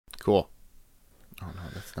Cool. Oh no,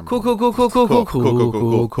 that's number Cool.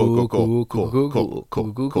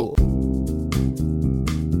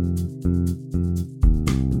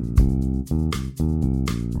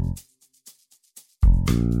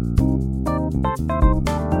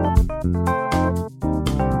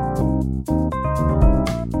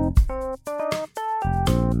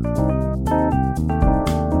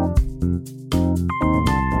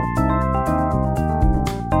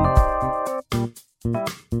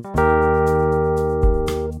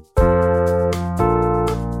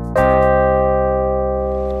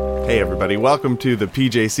 Hey everybody, welcome to the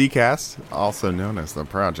PJC Cast, also known as the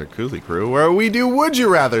Project Cooley Crew, where we do Would You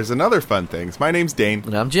Rathers and other fun things. My name's Dane.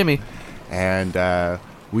 And I'm Jimmy. And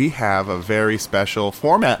we have a very special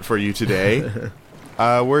format for you today.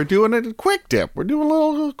 We're doing a quick dip. We're doing a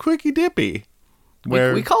little quickie dippy.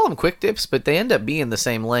 We call them quick dips, but they end up being the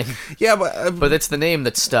same length. Yeah, but... but it's the name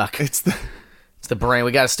that's stuck. It's the brand.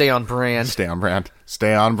 We got to stay on brand. Stay on brand.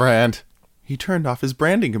 Stay on brand. He turned off his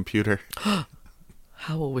branding computer.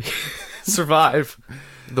 How will we survive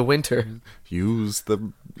the winter? Use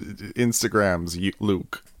the Instagrams,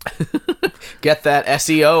 Luke. Get that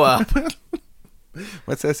SEO up.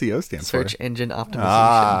 What's SEO stand for? Search engine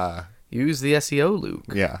optimization. Use the SEO, Luke.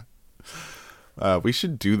 Yeah. We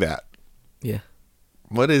should do that. Yeah.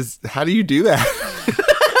 How do you do that?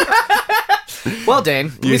 Well,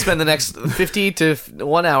 Dane, we spend the next 50 to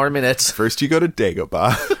 1 hour minutes. First you go to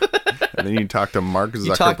Dagobah. And then you talk to Mark Zuckerberg.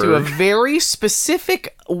 You talk to a very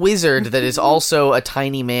specific wizard that is also a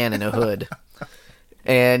tiny man in a hood.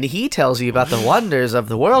 And he tells you about the wonders of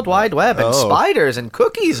the World Wide Web, and spiders and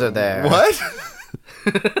cookies are there. What?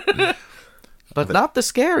 But not the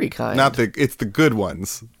scary kind. It's the good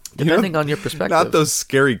ones. Depending on your perspective. Not those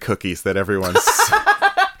scary cookies that everyone's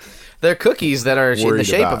They're cookies that are in the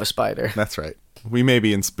shape of a spider. That's right. We may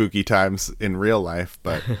be in spooky times in real life,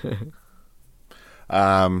 but...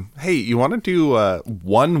 hey, you want to do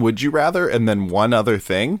one Would You Rather and then one other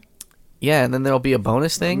thing? Yeah, and then there'll be a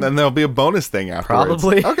bonus thing? And then there'll be a bonus thing afterwards.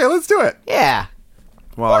 Probably. Okay, let's do it. Yeah.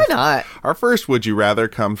 Well, why not? Our first Would You Rather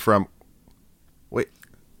come from... Wait.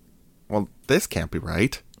 Well, this can't be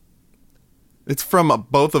right. It's from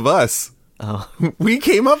both of us. Oh. We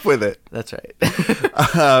came up with it. That's right.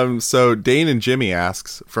 So Dane and Jimmy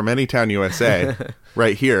asks from Anytown, USA,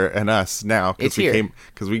 right here, and us now,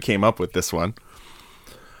 because we came up with this one.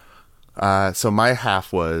 So my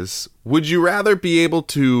half was, would you rather be able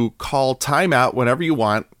to call timeout whenever you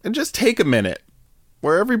want and just take a minute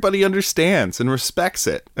where everybody understands and respects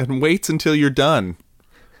it and waits until you're done?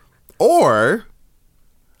 Or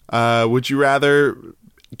would you rather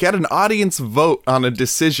get an audience vote on a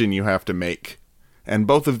decision you have to make? And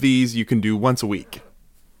both of these you can do once a week.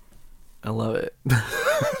 I love it. And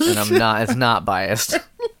it's not biased.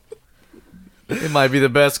 It might be the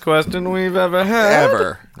best question we've ever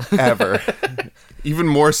had. Ever. Even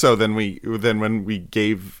more so than when we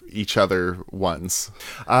gave each other ones.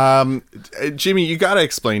 Jimmy, you got to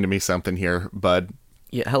explain to me something here, bud.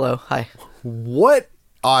 Yeah, hello. Hi. What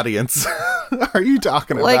audience are you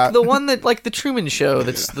talking about? Like the one that, like the Truman Show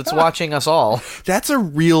that's watching us all. That's a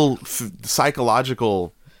real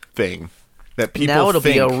psychological thing that people now it'll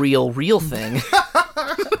think. Be a real thing.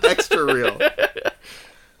 Extra real.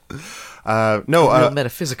 Real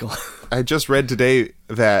metaphysical. I just read today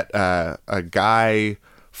that a guy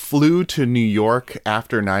flew to New York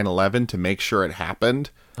after 9/11 to make sure it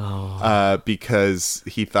happened. Because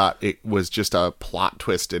he thought it was just a plot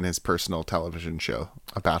twist in his personal television show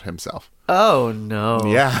about himself. Oh no.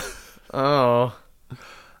 Yeah. Oh.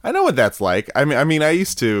 I know what that's like. I mean, I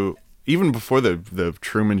used to, even before the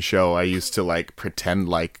Truman Show, I used to like pretend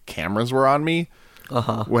like cameras were on me.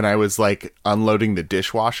 When I was like unloading the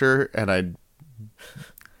dishwasher, and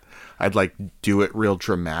I'd like do it real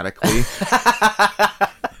dramatically.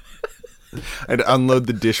 I'd unload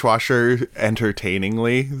the dishwasher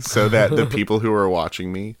entertainingly so that the people who were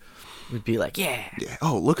watching me would be like, yeah.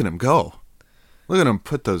 Oh, look at him go. Look at him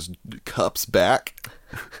put those cups back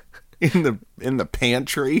in the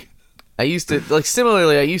pantry. I used to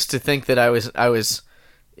think that I was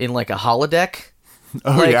in like a holodeck.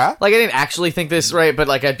 Oh, yeah? Like, I didn't actually think this, right? But,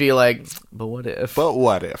 like, I'd be like, but what if? But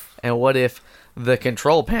what if? And what if the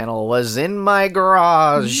control panel was in my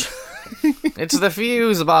garage? It's the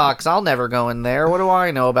fuse box. I'll never go in there. What do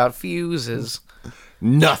I know about fuses?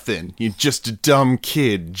 Nothing. You're just a dumb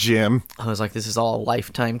kid, Jim. I was like, this is all a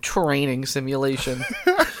lifetime training simulation.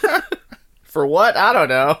 For what? I don't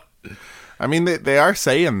know. I mean, they are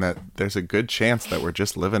saying that there's a good chance that we're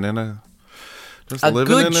just living in a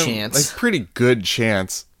chance. Pretty good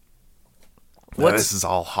chance. This is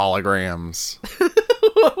all holograms.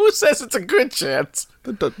 Who says it's a good chance?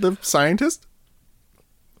 The scientist?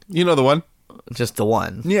 You know the one? Just the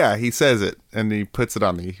one. Yeah, he says it, and he puts it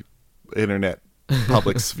on the internet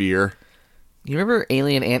public sphere. You remember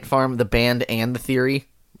Alien Ant Farm, the band and the theory?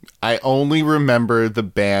 I only remember the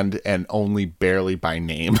band and only barely by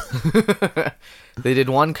name. They did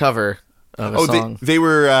one cover of a song. They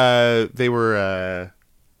were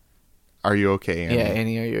Are You Okay, Annie? Yeah,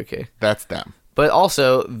 Annie, Are You Okay? That's them. But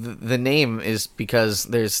also, the name is because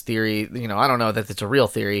there's theory, I don't know that it's a real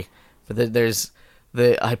theory, but there's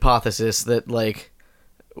the hypothesis that, like,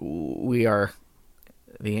 we are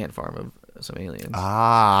the ant farm of some aliens.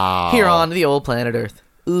 Ah. Here on the old planet Earth.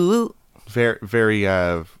 Ooh. Very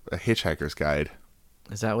a Hitchhiker's Guide.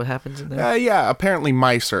 Is that what happens in there? Yeah, apparently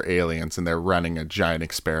mice are aliens, and they're running a giant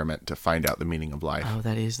experiment to find out the meaning of life. Oh,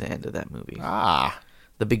 that is the end of that movie. Ah.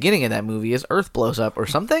 The beginning of that movie is Earth blows up or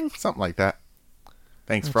something? Something like that.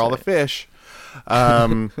 Thanks for all the fish.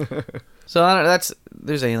 So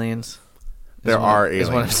there's aliens. There are aliens.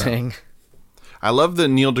 Is what I'm saying. I love the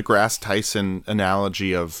Neil deGrasse Tyson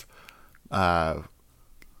analogy of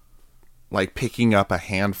like picking up a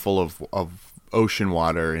handful of ocean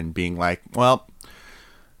water and being like, well,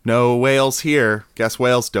 no whales here. Guess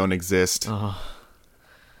whales don't exist. Oh.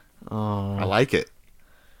 I like it.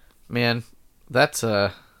 Man, that's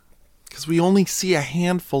because we only see a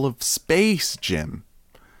handful of space, Jim.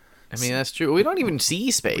 I mean, that's true. We don't even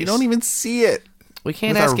see space. We don't even see it. We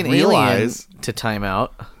can't ask an alien to time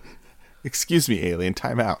out. Excuse me, alien,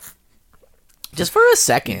 time out. Just for a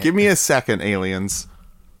second. Give me a second, aliens.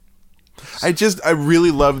 I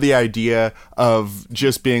really love the idea of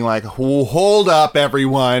just being like, hold up,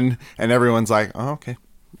 everyone. And everyone's like, oh, okay.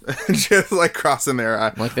 Just like crossing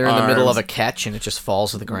their like they're in the middle of a catch and it just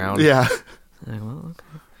falls to the ground. Yeah. Like, well,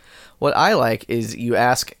 okay. What I like is you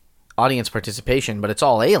ask audience participation, but it's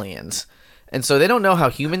all aliens. And so they don't know how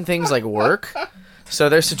human things like work. So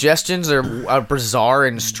their suggestions are bizarre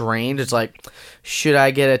and strange. It's like, should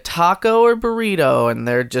I get a taco or burrito? And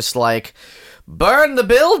they're just like, burn the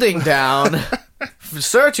building down.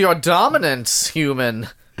 Assert your dominance, human.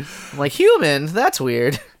 I'm like, human? That's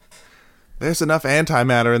weird. There's enough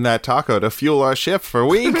antimatter in that taco to fuel our ship for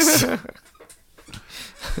weeks.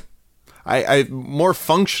 I more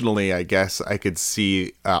functionally, I guess, I could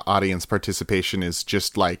see audience participation is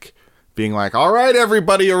just like being like, all right,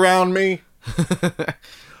 everybody around me.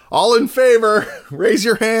 All in favor, raise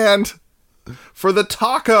your hand for the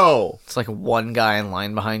taco. It's like one guy in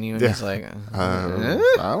line behind you, and he's like,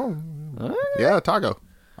 yeah, a taco.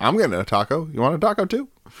 I'm getting a taco. You want a taco too?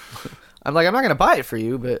 I'm like, I'm not gonna buy it for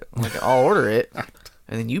you, but like, I'll order it,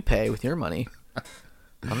 and then you pay with your money.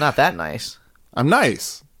 I'm not that nice. I'm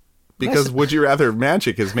nice because Would You Rather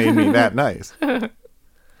Magic has made me that nice.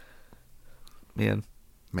 Man.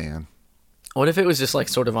 What if it was just like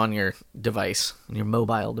sort of on your device, on your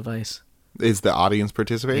mobile device? Is the audience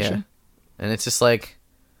participation? Yeah. And it's just like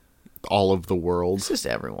all of the world. It's just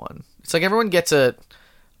everyone. It's like everyone gets a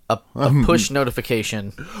push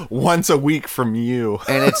notification once a week from you.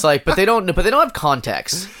 And it's like, but they don't have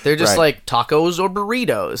context. They're just like tacos or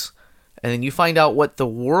burritos. And then you find out what the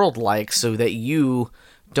world likes so that you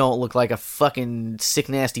don't look like a fucking sick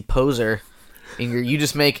nasty poser. You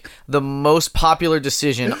just make the most popular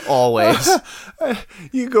decision always.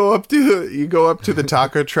 You go up to the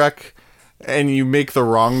taco truck and you make the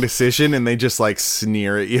wrong decision and they just like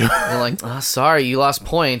sneer at you. They're like, oh, sorry, you lost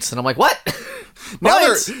points. And I'm like, what?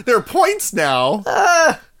 Now there are points now.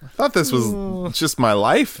 I thought this was just my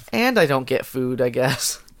life. And I don't get food, I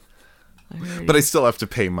guess. But I still have to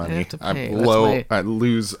pay money. I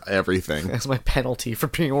lose everything. That's my penalty for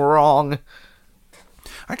being wrong.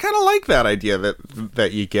 I kind of like that idea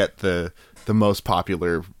that you get the most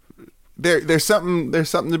popular. There's something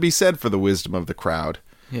to be said for the wisdom of the crowd.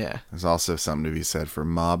 Yeah. There's also something to be said for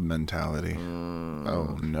mob mentality.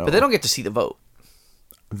 Oh no! But they don't get to see the vote.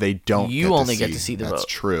 They don't. You only get to see the vote. That's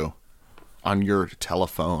true. On your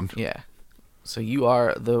telephone. Yeah. So you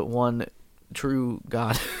are the one true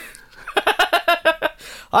God.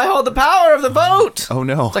 I hold the power of the vote. Oh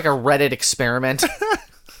no! It's like a Reddit experiment.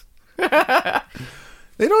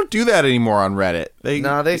 They don't do that anymore on Reddit.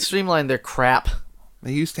 They streamlined their crap.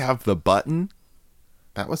 They used to have the button.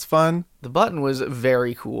 That was fun. The button was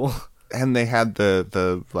very cool. And they had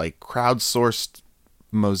the like crowdsourced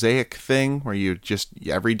mosaic thing where you just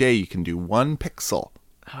every day you can do 1 pixel.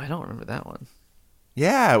 Oh, I don't remember that one.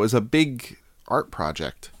 Yeah, it was a big art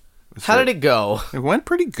project. How did it go? It went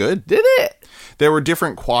pretty good. Did it? There were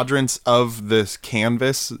different quadrants of this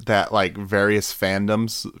canvas that like various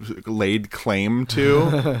fandoms laid claim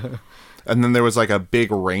to. And then there was like a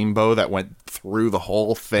big rainbow that went through the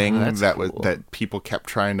whole thing that people kept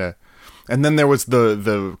trying to. And then there was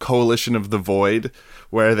the Coalition of the Void,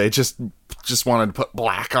 where they just wanted to put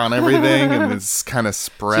black on everything, and it's kind of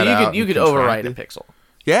spread out. So you could overwrite a pixel.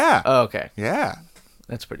 Yeah. Oh, okay. Yeah.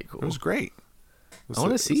 That's pretty cool. It was great. I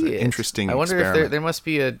want to see it. Interesting. I wonder experiment. if there must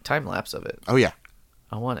be a time lapse of it. Oh yeah.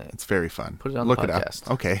 I want it. It's very fun. Put it on Look the podcast. It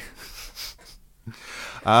up. Okay.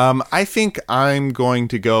 I think I'm going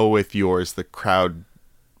to go with yours, the crowd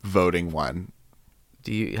voting one.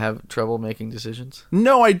 Do you have trouble making decisions?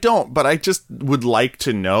 No, I don't, but I just would like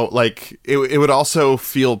to know. Like, it would also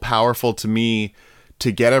feel powerful to me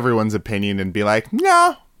to get everyone's opinion and be like,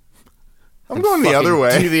 no, I'm going the other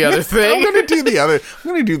way. Do the other thing. I'm going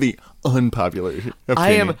to do the unpopular opinion.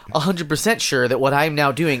 I am 100% sure that what I'm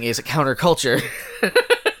now doing is counterculture.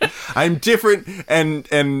 I'm different,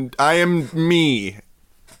 and I am me.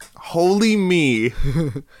 Holy me.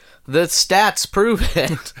 The stats prove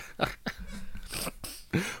it.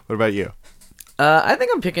 What about you? I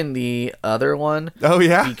think I'm picking the other one. Oh,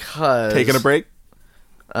 yeah? Because... Taking a break?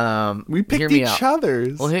 We picked hear me each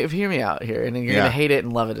other's. Well, hear me out here, and you're going to hate it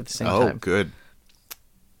and love it at the same time. Oh, good.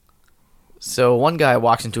 So one guy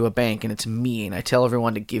walks into a bank, and it's me, and I tell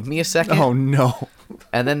everyone to give me a second. Oh, no.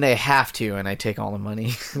 And then they have to, and I take all the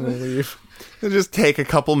money and leave. They just take a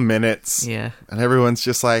couple minutes. Yeah. And everyone's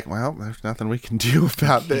just like, well, there's nothing we can do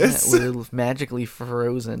about this. Yeah, we're magically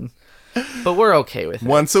frozen. But we're okay with it.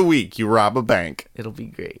 Once a week, you rob a bank. It'll be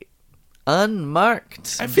great.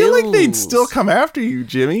 Unmarked. I feel like they'd still come after you,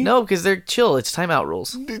 Jimmy. No, because they're chill. It's timeout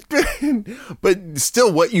rules. But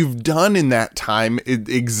still, what you've done in that time, it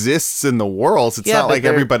exists in the world. It's not like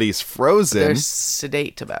everybody's frozen. They're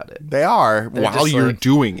sedate about it. They are while you're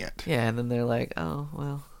doing it. Yeah, and then they're like, oh,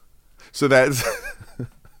 well. So that's...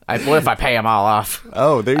 What if I pay them all off?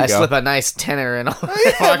 Oh, there you go. I slip a nice tenner in all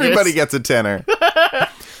Everybody gets a tenner.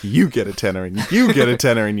 You get a tenner, and you get a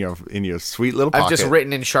tenner in your sweet little pocket. I've just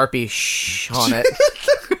written in Sharpie "shh" on it.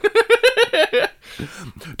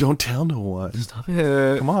 Don't tell no one. Stop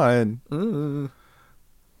it. Come on.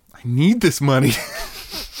 I need this money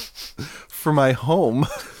for my home.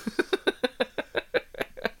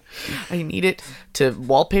 I need it to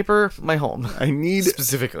wallpaper my home.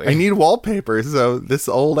 Specifically. I need wallpaper, so this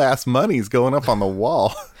old ass money's going up on the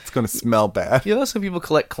wall. It's going to smell bad. You know, some people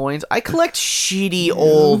collect coins. I collect shitty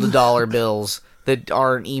old dollar bills that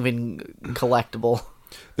aren't even collectible.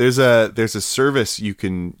 There's a service you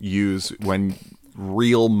can use when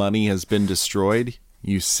real money has been destroyed.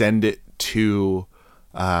 You send it to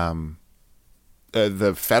the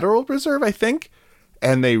Federal Reserve, I think,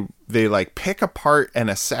 and they like pick apart and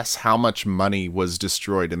assess how much money was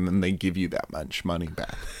destroyed, and then they give you that much money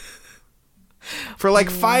back for like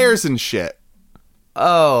fires and shit.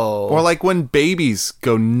 Oh. Or like when babies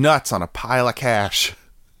go nuts on a pile of cash.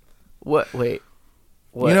 What? Wait.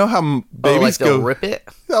 What? You know how babies they'll rip it?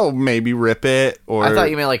 Oh, maybe rip it. Or I thought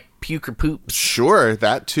you meant like puke or poops. Sure,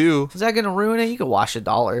 that too. Is that going to ruin it? You could wash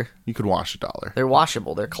 $1. You could wash $1. They're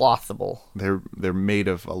washable. They're clothable. They're made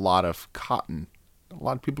of a lot of cotton. A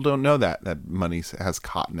lot of people don't know that money has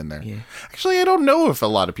cotton in there. Yeah. Actually, I don't know if a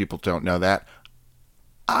lot of people don't know that.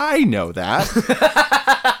 I know that.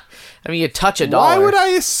 I mean, you touch $1. Why would I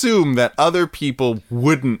assume that other people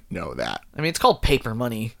wouldn't know that? I mean, it's called paper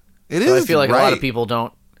money. It is. I feel like a lot of people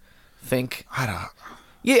don't think. I don't.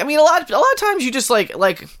 Yeah, I mean, a lot of times you just like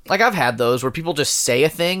I've had those where people just say a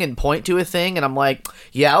thing and point to a thing, and I'm like,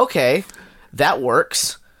 yeah, okay, that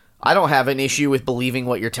works. I don't have an issue with believing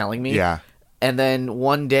what you're telling me. Yeah. And then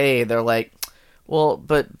one day they're like, well,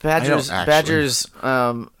 but badgers,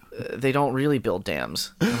 they don't really build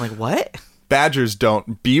dams. And I'm like, what? Badgers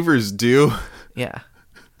don't. Beavers do. Yeah.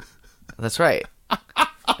 That's right.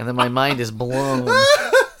 And then my mind is blown.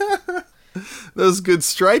 Those good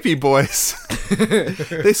stripey boys.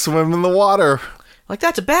 They swim in the water. Like,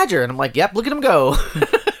 that's a badger. And I'm like, yep, look at him go.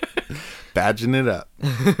 Badging it up.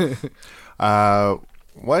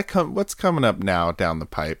 What's coming up now down the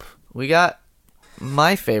pipe? We got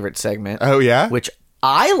my favorite segment. Oh, yeah? Which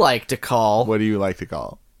I like to call... What do you like to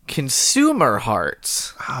call? Consumer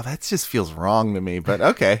Hearts. Oh, that just feels wrong to me, but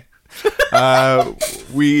okay.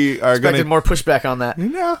 We are going to... more pushback on that.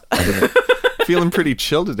 No. Feeling pretty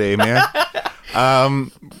chill today, man.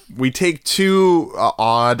 We take two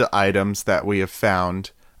odd items that we have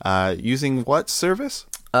found using what service?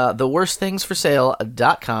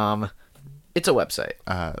 theworstthingsforsale.com. It's a website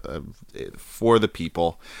for the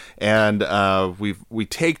people, and we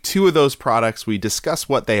take two of those products. We discuss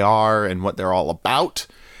what they are and what they're all about,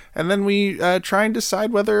 and then we try and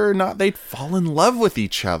decide whether or not they'd fall in love with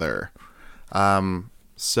each other.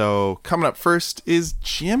 So coming up first is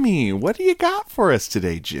Jimmy. What do you got for us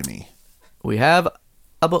today, Jimmy? We have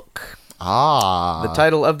a book. The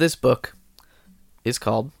title of this book is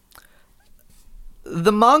called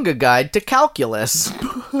The Manga Guide to Calculus.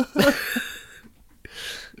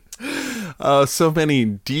 So many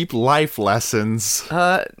deep life lessons.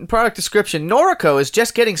 Product description. Noriko is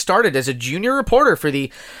just getting started as a junior reporter for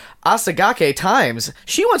the Asagake Times.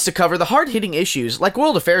 She wants to cover the hard-hitting issues like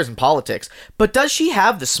world affairs and politics, but does she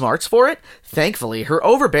have the smarts for it? Thankfully, her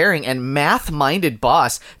overbearing and math-minded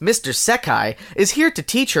boss, Mr. Sekai, is here to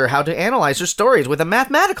teach her how to analyze her stories with a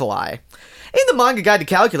mathematical eye. In the Manga Guide to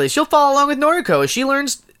Calculus, you'll follow along with Noriko as she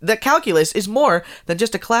learns that calculus is more than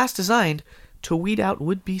just a class designed to weed out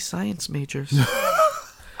would-be science majors.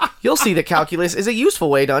 You'll see that calculus is a useful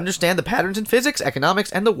way to understand the patterns in physics,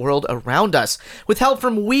 economics, and the world around us. With help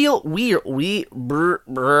from Oh,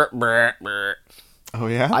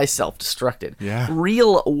 yeah? I self-destructed. Yeah.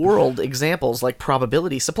 Real-world examples like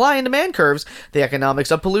probability, supply and demand curves, the economics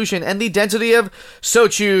of pollution, and the density of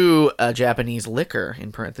sochu, a Japanese liquor,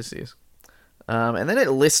 in parentheses. And then it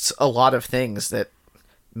lists a lot of things that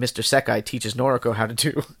Mr. Sekai teaches Noriko how to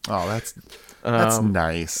do. Oh, that's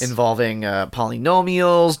nice. Involving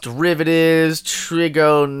polynomials, derivatives,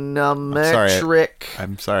 trigonometric.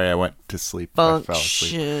 I'm sorry I went to sleep. I fell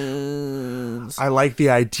asleep. Functions. I like the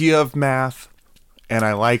idea of math, and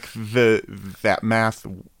I like that math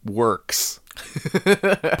works.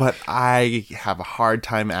 But I have a hard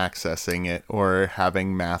time accessing it or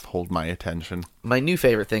having math hold my attention. My new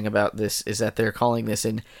favorite thing about this is that they're calling this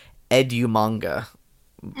an edumanga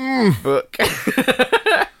book.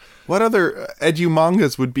 What other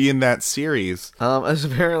edu-mangas would be in that series? There's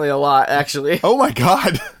apparently a lot, actually. Oh my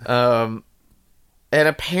god! And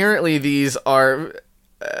apparently these are...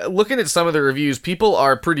 looking at some of the reviews, people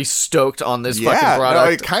are pretty stoked on this fucking product.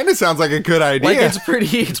 No, it kind of sounds like a good idea. Like, it's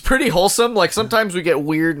pretty wholesome. Like, sometimes we get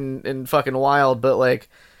weird and fucking wild, but, like...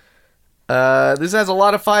 this has a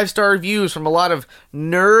lot of 5-star reviews from a lot of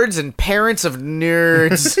nerds and parents of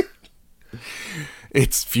nerds.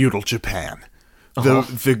 It's feudal Japan.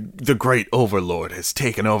 The great overlord has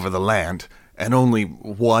taken over the land, and only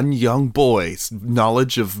one young boy's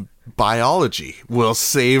knowledge of biology will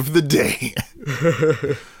save the day.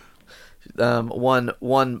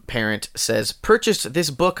 One parent says, purchased this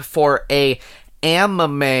book for a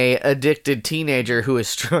anime addicted teenager who is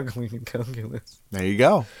struggling in calculus. There you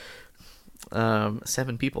go.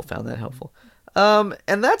 7 people found that helpful.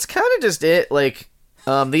 And that's kind of just it. Like,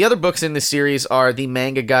 the other books in this series are the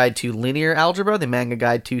Manga Guide to Linear Algebra, the Manga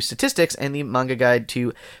Guide to Statistics, and the Manga Guide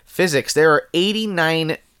to Physics. There are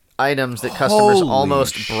 89 items that customers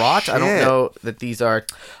almost brought. I don't know that these are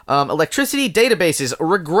electricity databases,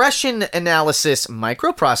 regression analysis,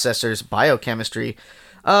 microprocessors, biochemistry.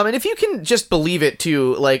 And if you can just believe it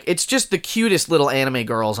too, like, it's just the cutest little anime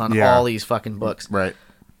girls on all these fucking books. Right.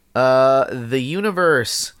 The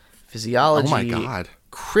universe, physiology. Oh my god.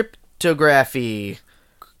 Cryptography.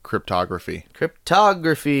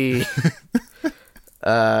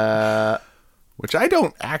 Which I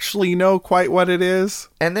don't actually know quite what it is.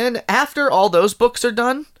 And then after all those books are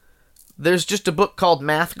done, there's just a book called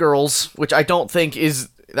Math Girls, which I don't think is...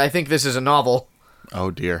 I think this is a novel.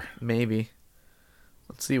 Oh dear. Maybe.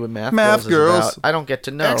 Let's see what Math Girls is about. I don't get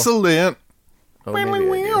to know. Excellent. Oh, maybe I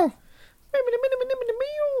do.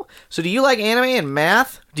 So do you like anime and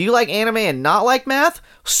math? Do you like anime and not like math?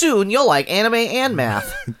 Soon you'll like anime and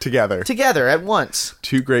math. Together at once.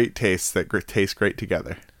 Two great tastes that taste great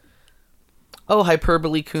together. Oh,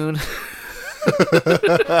 Hyperbole Kun.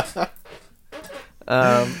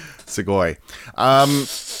 Sugoi.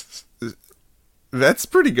 That's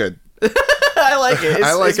pretty good. I like it.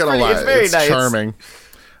 I like it a lot. It's very nice. Charming.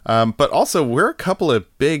 But also, we're a couple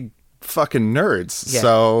of big fucking nerds. Yeah.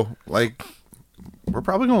 So, like, we're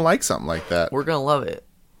probably going to like something like that. We're going to love it.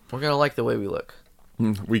 We're going to like the way we look.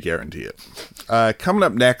 We guarantee it. Coming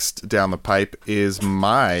up next down the pipe is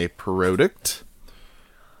my product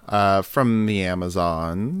from the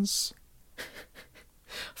Amazons.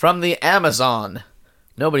 From the Amazon.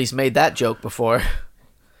 Nobody's made that joke before.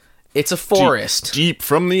 It's a forest. Deep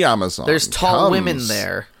from the Amazon. There's tall women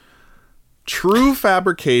there. True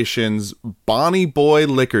Fabrications Bonnie Boy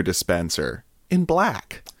Liquor Dispenser in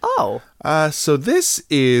black. Oh. So this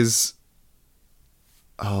is...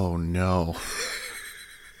 Oh, no.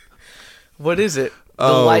 What is it?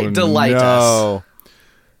 Delight us.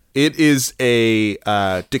 It is a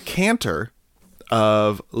decanter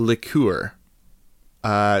of liqueur.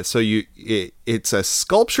 So it's a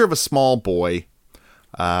sculpture of a small boy.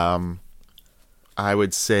 I I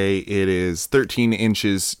would say it is 13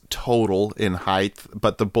 inches total in height,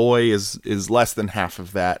 but the boy is less than half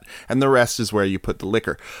of that, and the rest is where you put the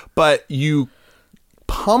liquor. But you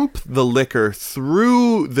pump the liquor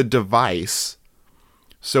through the device,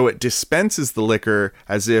 so it dispenses the liquor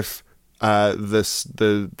as if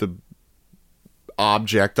the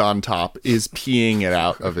object on top is peeing it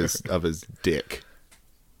out of his dick.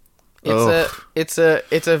 It's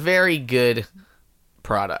a very good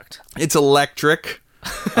product. It's electric.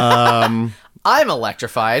 I'm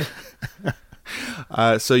electrified.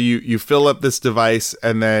 So you fill up this device,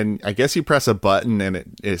 and then I guess you press a button, and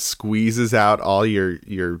it squeezes out all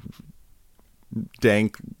your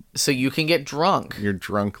dank. So you can get drunk. Your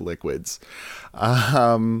drunk liquids.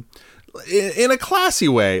 In a classy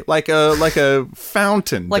way, like a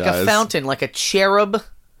fountain like does. A fountain, like a cherub,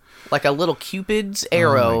 like a little Cupid's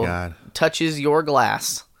arrow touches your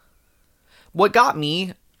glass. What got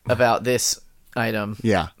me about this item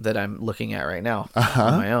that I'm looking at right now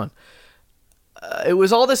on my own, it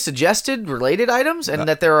was all the suggested related items, and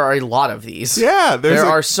that there are a lot of these. Yeah, there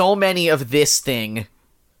are so many of this thing.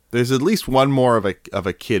 There's at least one more of a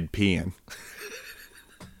kid peeing.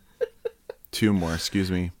 Two more,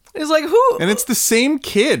 excuse me. It's like, who? And it's the same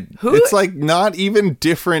kid. Who? It's like not even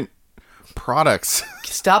different products.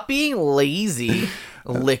 Stop being lazy,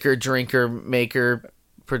 liquor drinker maker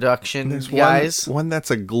production. There's guys. One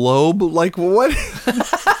that's a globe. Like what?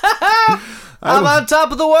 I'm on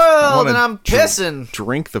top of the world and I'm pissing.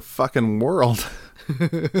 Drink the fucking world.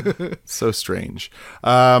 So strange.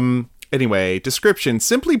 Anyway, description.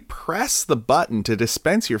 Simply press the button to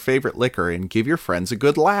dispense your favorite liquor and give your friends a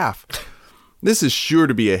good laugh. This is sure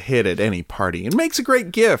to be a hit at any party and makes a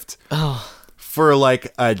great gift. For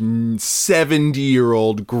like a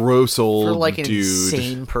 70-year-old gross old dude. For like an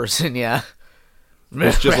insane person, yeah.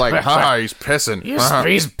 It's just like, he's pissing.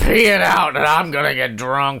 He's peeing out and I'm going to get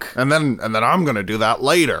drunk. And then I'm going to do that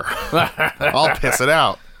later. I'll piss it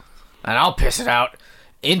out. And I'll piss it out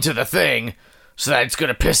into the thing so that it's going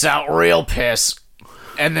to piss out real piss.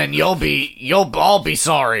 And then you'll all be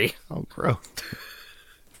sorry. Oh, gross.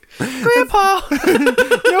 Grandpa!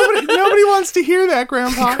 Nobody wants to hear that,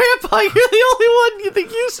 Grandpa. Grandpa, you're the only one you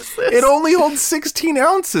think uses this. It only holds 16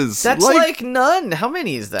 ounces. That's like none. How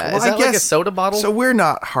many is that? Is that like a soda bottle? So we're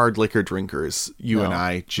not hard liquor drinkers, you and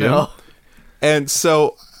I, Jim. No. And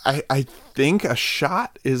so I think a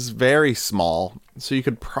shot is very small. So you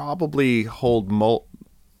could probably hold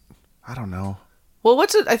I don't know. Well,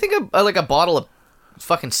 what's it? I think a bottle of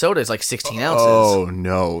fucking soda is like 16 ounces. Oh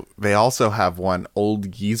no, they also have one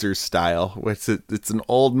old geezer style, which it's an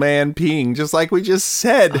old man peeing, just like we just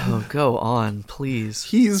said. Oh, go on, please.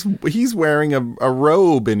 He's wearing a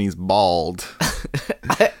robe and he's bald.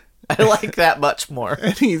 I like that much more.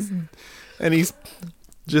 And he's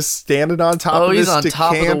just standing on top of this decanter. He's on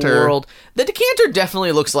top of the world. The decanter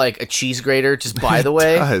definitely looks like a cheese grater, just by the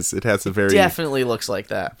way. It does. It has a definitely looks like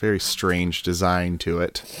that. Very strange design to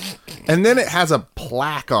it. And then it has a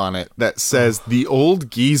plaque on it that says, "The Old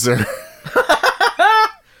Geezer."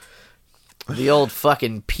 The old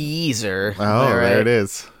fucking peaser. Oh, right? There it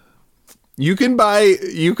is. You can buy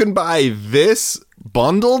this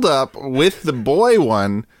bundled up with the boy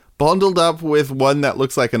one, bundled up with one that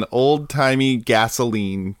looks like an old-timey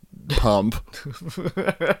gasoline pump.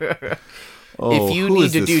 If you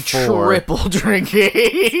need to do triple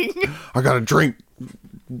drinking. I gotta drink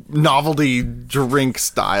novelty drink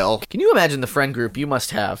style. Can you imagine the friend group you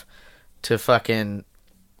must have to fucking,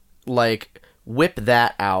 like, whip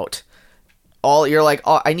that out? You're like,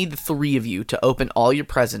 I need the three of you to open all your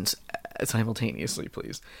presents simultaneously,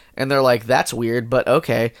 please. And they're like, that's weird, but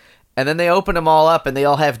okay. And then they open them all up, and they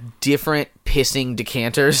all have different pissing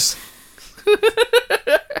decanters.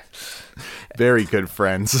 Very good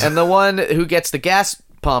friends. And the one who gets the gas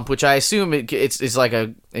pump, which I assume it's like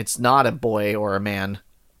it's not a boy or a man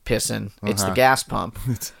pissing. It's the gas pump.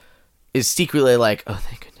 Is secretly like, oh,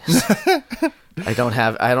 thank goodness. I don't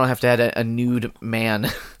have to add a nude man.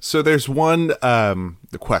 So there's one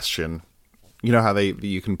the question. You know how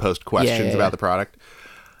you can post questions about the product.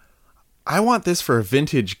 I want this for a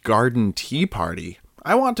vintage garden tea party.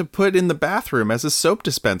 I want to put in the bathroom as a soap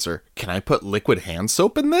dispenser. Can I put liquid hand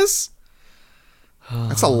soap in this?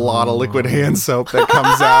 That's a lot of liquid hand soap that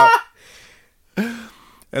comes out.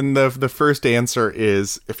 And the first answer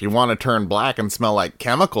is, if you want to turn black and smell like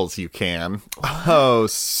chemicals, you can. Oh,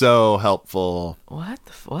 so helpful. What?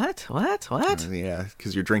 Yeah,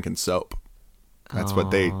 because you're drinking soap. That's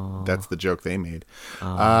that's the joke they made.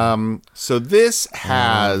 So this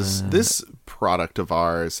product of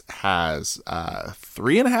ours has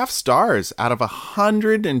 3.5 stars out of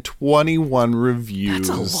 121 reviews.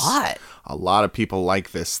 That's a lot. A lot of people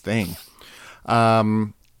like this thing.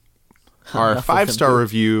 Our 5-star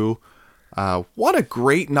review. What a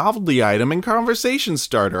great novelty item and conversation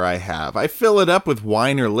starter I have. I fill it up with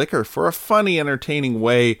wine or liquor for a funny, entertaining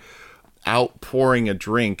way outpouring a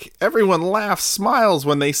drink. Everyone laughs, smiles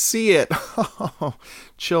when they see it.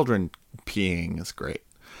 Children peeing is great.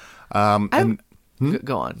 Go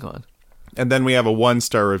on. And then we have a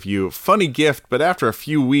 1-star review. Funny gift, but after a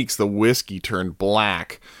few weeks, the whiskey turned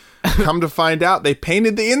black. Come to find out, they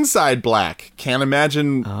painted the inside black. Can't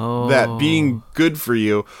imagine that being good for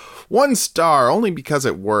you. 1 star, only because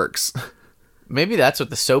it works. Maybe that's what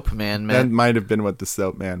the soap man meant. That might have been what the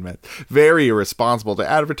soap man meant. Very irresponsible to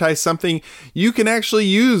advertise something you can actually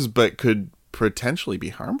use, but could potentially be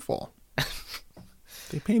harmful.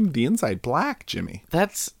 They painted the inside black, Jimmy.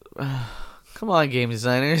 That's... come on, game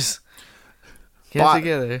designers. Get it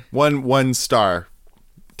together. One star,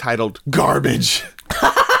 titled Garbage.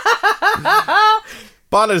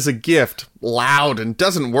 Bought it as a gift, loud and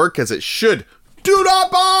doesn't work as it should. Do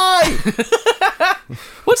not buy!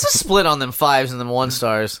 What's the split on them 5s and them 1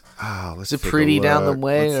 stars? Is it pretty down the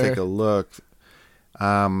way? Let's take a look.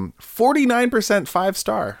 49%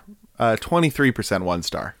 5-star, 23%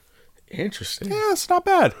 1-star. Interesting. Yeah, it's not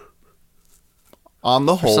bad. On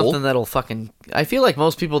the whole, something that'll fucking... I feel like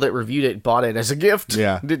most people that reviewed it bought it as a gift.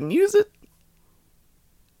 Yeah. Didn't use it.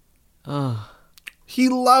 He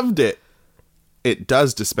loved it. It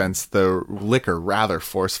does dispense the liquor rather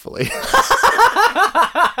forcefully.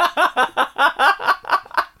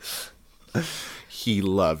 He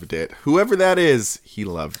loved it. Whoever that is, he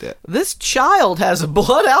loved it. This child has a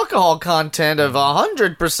blood alcohol content of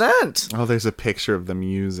 100%. Oh, there's a picture of them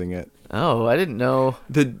using it. Oh, I didn't know.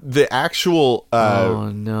 The actual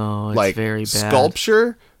it's like very bad.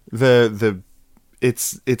 Sculpture,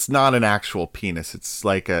 it's not an actual penis. It's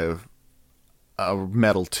like a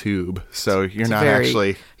metal tube. So you're not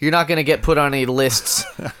going to get put on any lists.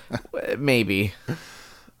 Maybe.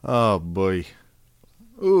 Oh boy.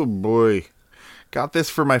 Got this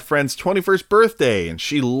for my friend's 21st birthday and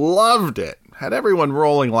she loved it. Had everyone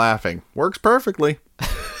rolling laughing. Works perfectly.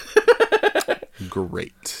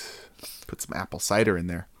 Great. Put some apple cider in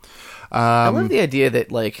there. I love the idea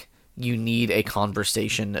that, like, you need a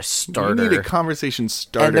conversation starter. You need a conversation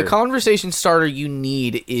starter. And the conversation starter you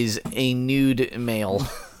need is a nude male.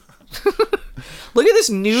 Look at this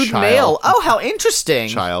nude male. Oh, how interesting.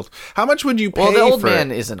 Child. How much would you pay for it? Well, the old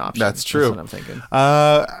man is an option. That's true. That's what I'm thinking.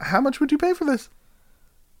 How much would you pay for this?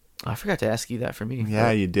 I forgot to ask you that for me.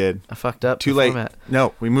 Yeah, you did. I fucked up. Too late. Format.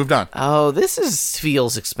 No, we moved on. Oh, this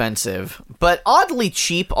feels expensive, but oddly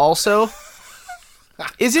cheap also.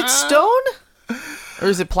 Is it stone or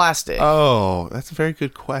is it plastic? Oh, that's a very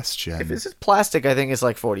good question. If this is plastic, I think it's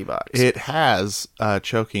like $40. It has a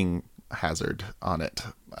choking hazard on it.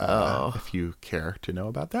 If you care to know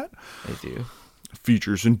about that. I do.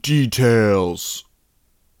 Features and details.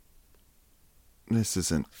 This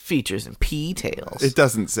isn't... Features and P-tails. It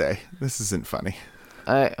doesn't say. This isn't funny.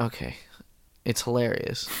 Okay. It's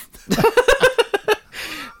hilarious.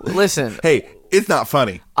 Listen. Hey, it's not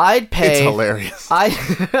funny. I'd pay... It's hilarious.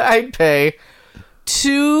 I'd pay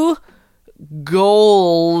 2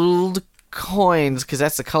 gold coins, because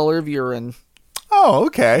that's the color of urine. Oh,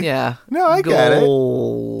 okay. Yeah. No, I get it.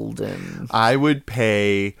 Golden. I would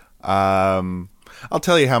pay... I'll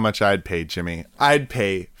tell you how much I'd pay, Jimmy. I'd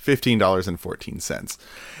pay $15.14.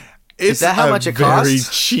 Is that how much it costs? Very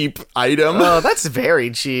cheap item. Oh, that's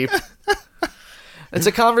very cheap. It's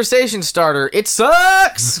a conversation starter. It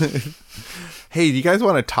sucks. Hey, do you guys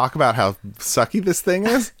want to talk about how sucky this thing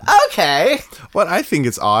is? Okay. What I think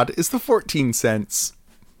is odd is the 14 cents.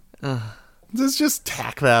 Let's just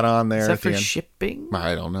tack that on there. Is that for shipping?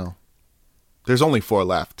 I don't know. There's only 4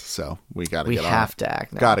 left, so we got to get on it. We have to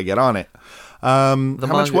act now. Got to get on it. How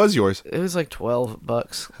much was yours? It was like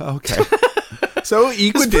 $12. Okay. So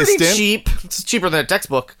equidistant. It's pretty cheap. It's cheaper than a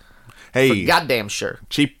textbook. Hey. For goddamn sure.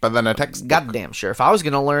 Cheaper than a textbook. Goddamn sure. If I was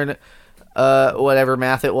going to learn whatever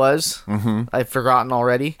math it was, I've forgotten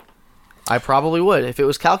already, I probably would. If it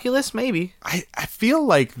was calculus, maybe. I feel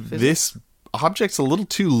like this object's a little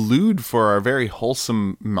too lewd for our very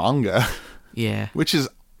wholesome manga. Yeah. Which is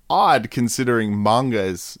odd considering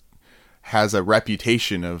manga has a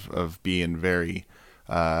reputation of being very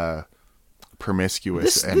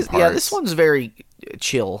promiscuous and parts. Yeah, this one's very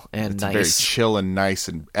chill and it's nice. Very chill and nice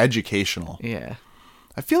and educational. Yeah.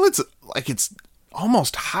 I feel it's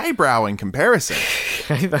almost highbrow in comparison.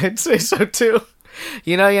 I'd say so too.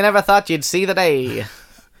 You know, you never thought you'd see the day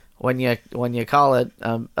when you call it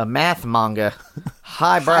a math manga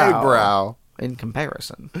highbrow in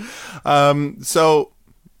comparison. So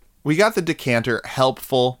we got the decanter,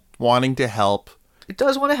 helpful. wanting to help. It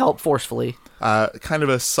does want to help forcefully. Kind of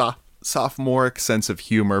a sophomoric sense of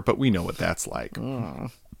humor, but we know what that's like. Not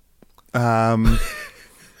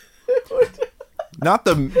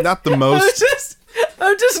the most.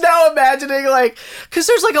 I'm just now imagining, like, because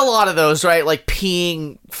there's like a lot of those, right? Like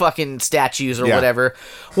peeing fucking statues or whatever.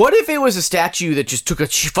 What if it was a statue that just took a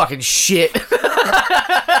fucking shit?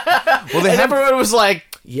 Well, everyone was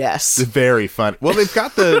like, yes. Very fun. Well, they've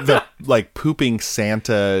got the like pooping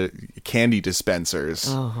Santa candy dispensers.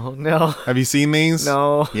 Oh no! Have you seen these?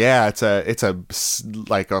 No. Yeah, it's a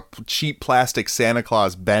like a cheap plastic Santa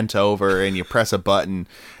Claus bent over, and you press a button,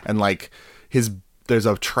 and like there's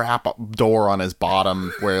a trap door on his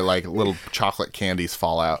bottom where like little chocolate candies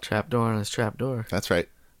fall out. Trap door on his trap door. That's right.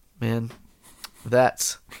 Man,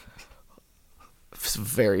 that's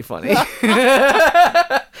very funny.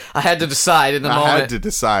 I had to decide in the moment. I had to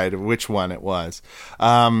decide which one it was.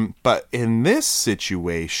 But in this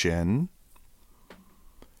situation,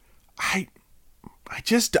 I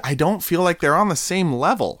don't feel like they're on the same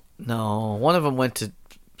level. No, one of them went to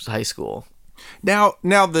high school. Now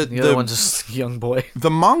the other one's just a young boy.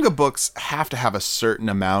 The manga books have to have a certain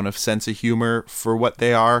amount of sense of humor for what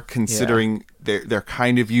they are, considering they're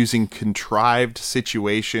kind of using contrived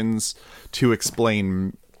situations to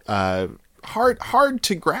explain hard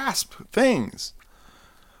to grasp things.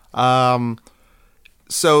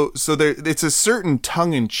 So it's a certain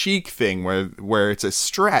tongue-in-cheek thing where it's a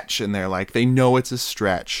stretch, and they're like, they know it's a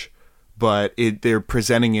stretch, but they're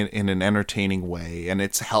presenting it in an entertaining way, and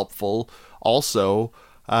it's helpful also.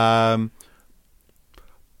 But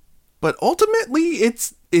ultimately,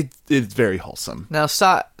 it's very wholesome. Now,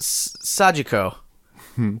 Sajiko,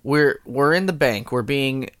 we're in the bank. We're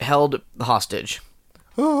being held hostage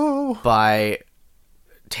by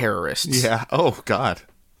terrorists. Yeah. Oh God.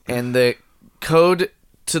 And the code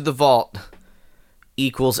to the vault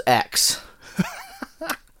equals X.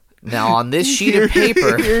 Now, on this sheet of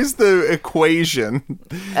paper, here's the equation.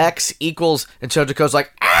 X equals, and Sajiko's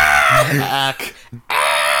like,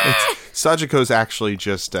 Sajiko's actually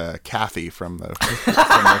just Kathy from the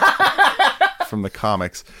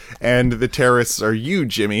comics, and the terrorists are you,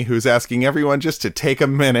 Jimmy, who's asking everyone just to take a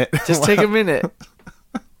minute. Just take a minute.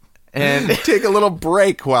 And take a little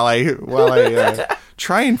break while I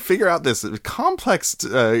try and figure out this complex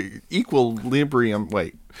equilibrium.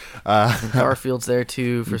 Wait. Garfield's there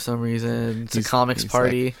too for some reason. It's a comics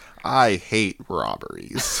party. Like, I hate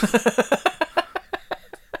robberies.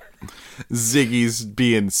 Ziggy's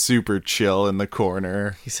being super chill in the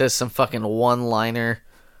corner. He says some fucking one-liner,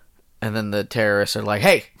 and then the terrorists are like,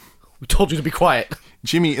 "Hey, we told you to be quiet."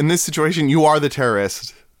 Jimmy, in this situation, you are the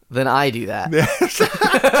terrorist. Then I do that.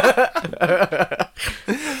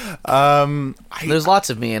 There's lots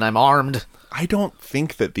of me, and I'm armed. I don't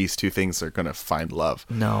think that these two things are going to find love.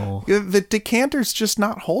 No. The decanter's just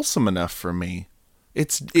not wholesome enough for me.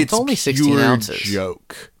 It's only 16 ounces.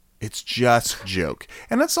 Joke. It's just joke.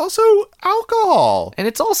 And it's also alcohol. And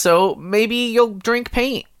it's also, maybe you'll drink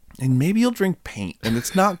paint. And maybe you'll drink paint. And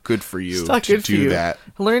it's not good for you to do that.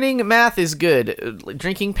 Learning math is good.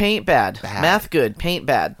 Drinking paint, bad. Math, good. Paint,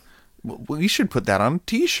 bad. We should put that on a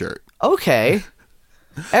t-shirt. Okay.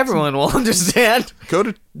 Everyone will understand. Go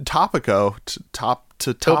to Topico.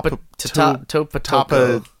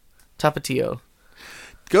 Tapatio.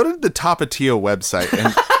 Go to the Tapatio website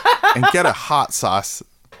and get a hot sauce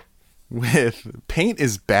with paint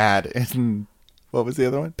is bad. And what was the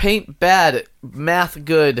other one? Paint bad, math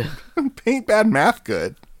good. Paint bad, math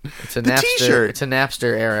good. It's a Napster t-shirt. It's a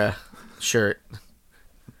Napster era shirt.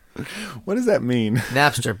 What does that mean?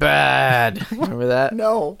 Napster bad. Remember that?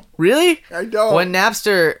 No. Really? I don't. When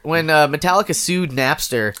Metallica sued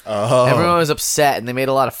Napster, everyone was upset, and they made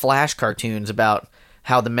a lot of Flash cartoons about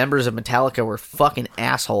how the members of Metallica were fucking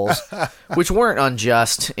assholes, which weren't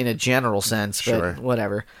unjust in a general sense, but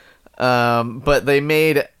whatever. But they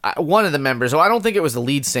made one of the members, I don't think it was the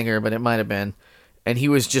lead singer, but it might have been, and he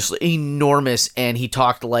was just enormous, and he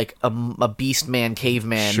talked like a beast man,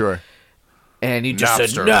 caveman. Sure. And he just said,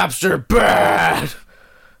 Napster bad!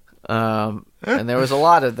 And there was a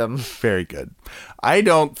lot of them. Very good. I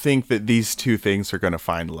don't think that these two things are going to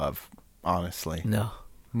find love, honestly. No.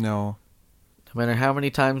 No matter how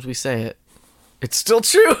many times we say it, it's still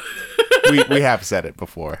true. we have said it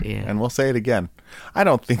before, and we'll say it again. I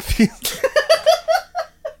don't think these...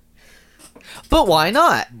 But why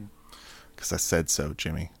not? Because I said so,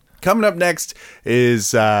 Jimmy. Coming up next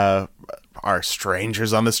is... our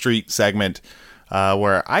Strangers on the Street segment,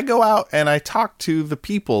 where I go out and I talk to the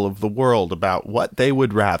people of the world about what they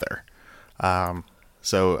would rather.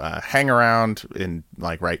 So hang around in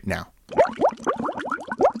right now.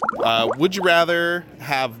 Would you rather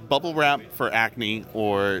have bubble wrap for acne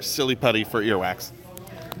or silly putty for earwax?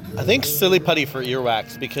 I think silly putty for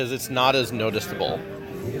earwax because it's not as noticeable.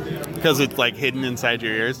 Because it's like hidden inside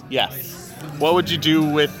your ears? Yes. What would you do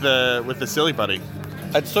with the silly putty?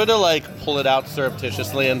 I'd sort of like pull it out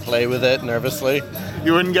surreptitiously and play with it nervously.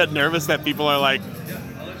 You wouldn't get nervous that people are like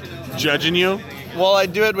judging you? Well,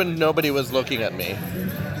 I'd do it when nobody was looking at me.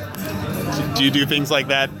 Do you do things like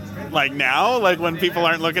that like now? Like when people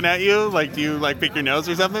aren't looking at you? Like do you like pick your nose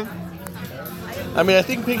or something? I mean, I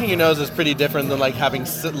think picking your nose is pretty different than like having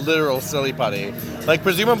literal silly putty. Like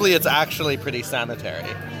presumably it's actually pretty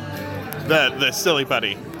sanitary. The silly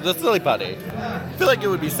putty. The silly putty. I feel like it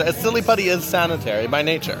would be... Silly putty is sanitary by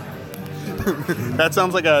nature. That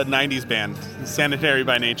sounds like a 90s band. Sanitary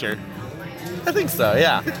by nature. I think so,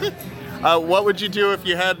 yeah. What would you do if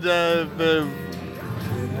you had the...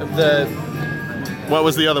 What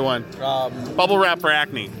was the other one? Bubble wrap for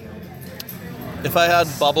acne. If I had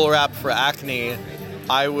bubble wrap for acne,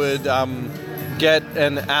 I would get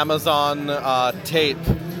an Amazon tape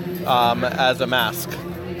as a mask.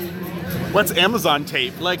 What's Amazon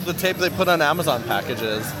tape? Like the tape they put on Amazon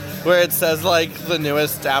packages, where it says like the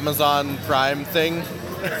newest Amazon Prime thing.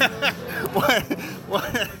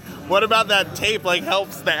 What about that tape like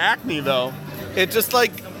helps the acne though? It just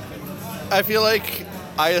like, I feel like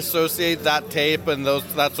I associate that tape and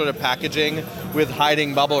that sort of packaging with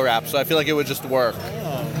hiding bubble wrap, so I feel like it would just work.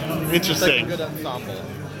 Oh, interesting. It's like a good ensemble.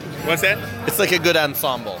 What's that? It's like a good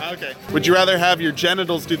ensemble. Okay. Would you rather have your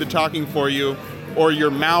genitals do the talking for you or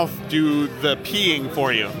your mouth do the peeing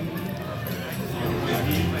for you?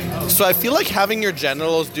 So I feel like having your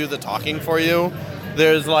genitals do the talking for you,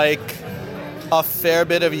 there's like a fair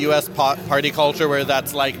bit of US party culture where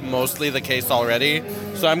that's like mostly the case already.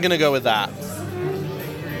 So I'm going to go with that.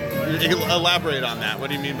 Elaborate on that. What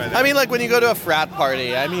do you mean by that? I mean, like when you go to a frat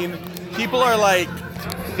party, I mean, people are like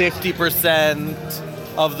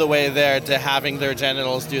 50% of the way there to having their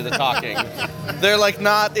genitals do the talking. They're like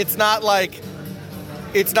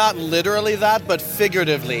it's not literally that, but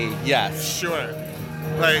figuratively, yes. Sure.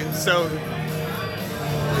 Like, so,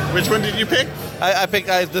 which one did you pick? I picked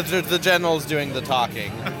the genitals doing the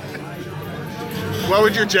talking. What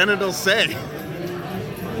would your genitals say?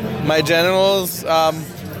 My genitals,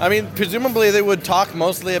 I mean, presumably they would talk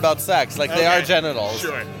mostly about sex, like they are genitals.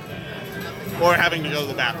 Sure. Or having to go to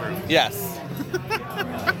the bathroom. Yes.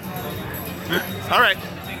 All right.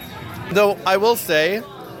 Though I will say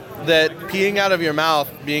that peeing out of your mouth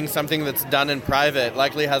being something that's done in private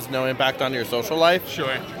likely has no impact on your social life.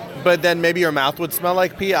 Sure. But then maybe your mouth would smell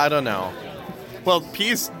like pee, I don't know. Well,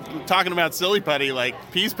 pee's, talking about silly putty, like,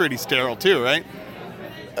 pee's pretty sterile too, right?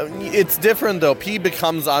 It's different though. Pee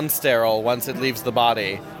becomes unsterile once it leaves the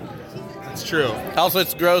body. It's true. Also,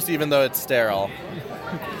 it's gross even though it's sterile.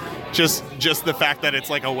 Just the fact that it's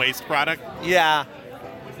like a waste product? Yeah.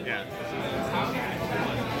 Yeah.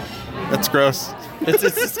 That's gross. It's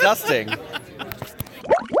disgusting.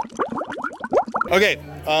 Okay,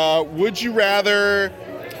 would you rather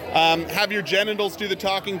have your genitals do the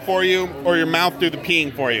talking for you or your mouth do the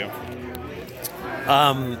peeing for you?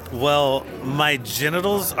 Well, my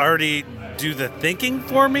genitals already do the thinking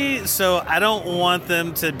for me, so I don't want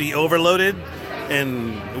them to be overloaded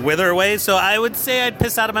and wither away, so I would say I'd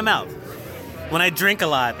piss out of my mouth. When I drink a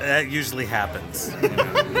lot, that usually happens.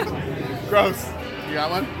 Gross. You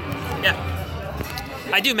got one? Yeah.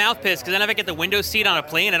 I do mouth piss because then if I get the window seat on a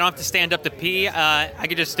plane, I don't have to stand up to pee. I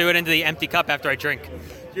could just do it into the empty cup after I drink.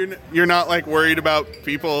 You're not like worried about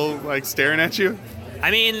people like staring at you?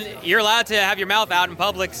 I mean, you're allowed to have your mouth out in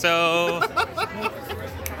public, so...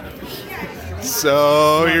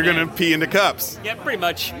 So you're going to pee into cups? Yeah, pretty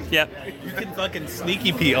much. Yeah. You can fucking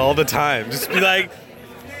sneaky pee all the time. Just be like...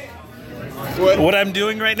 What I'm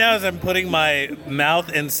doing right now is I'm putting my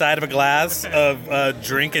mouth inside of a glass of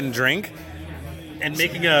drink and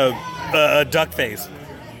making a duck face.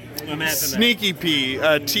 Imagine sneaky pee,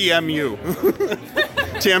 TMU.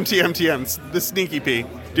 TM, the sneaky pee.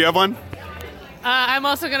 Do you have one? I'm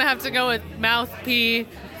also going to have to go with mouth pee.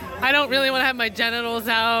 I don't really want to have my genitals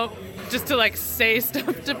out just to like say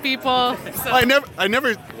stuff to people. So. I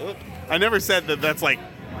never said that that's like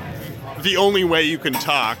the only way you can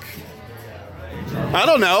talk. I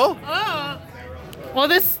don't know. Oh. Well,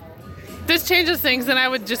 this changes things, and I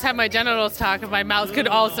would just have my genitals talk if my mouth could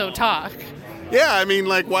also talk. Yeah, I mean,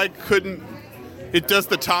 like, why couldn't it does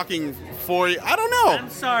the talking for you? I don't know. I'm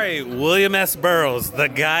sorry, William S. Burroughs, the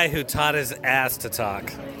guy who taught his ass to talk.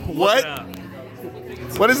 What?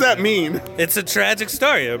 What does that mean? It's a tragic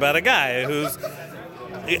story about a guy whose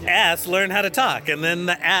ass learned how to talk, and then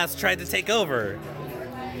the ass tried to take over.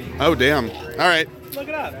 Oh, damn. All right. Look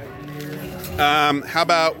it up. How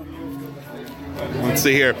about, let's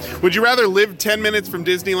see here. Would you rather live 10 minutes from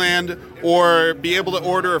Disneyland or be able to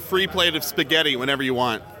order a free plate of spaghetti whenever you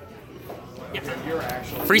want?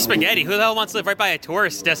 Free spaghetti. Who the hell wants to live right by a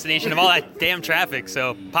tourist destination of all that damn traffic?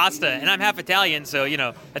 So pasta, and I'm half Italian, so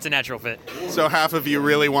that's a natural fit. So half of you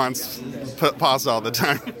really wants pasta all the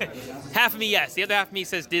time. Half of me, yes. The other half of me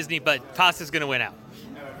says Disney, but pasta's gonna win out.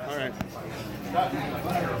 All right.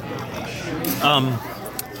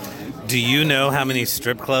 Do you know how many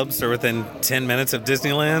strip clubs are within 10 minutes of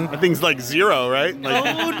Disneyland? I think it's like 0, right?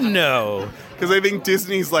 Oh, no. Because I think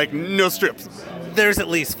Disney's like, no strips. There's at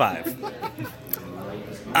least 5.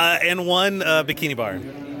 And one bikini bar.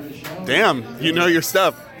 Damn, you know your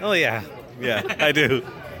stuff. Oh, yeah. Yeah, I do.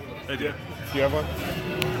 I do. Do you have one?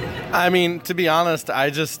 I mean, to be honest, I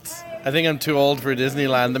think I'm too old for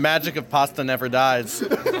Disneyland. The magic of pasta never dies.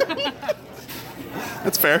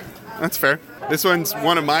 That's fair. That's fair. This one's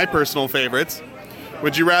one of my personal favorites.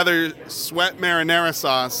 Would you rather sweat marinara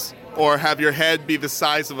sauce or have your head be the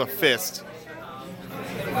size of a fist?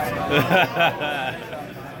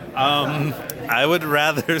 I would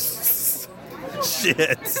rather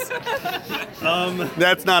shit.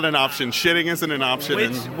 That's not an option. Shitting isn't an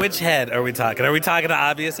option. Which head are we talking? Are we talking the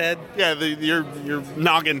obvious head? Yeah, your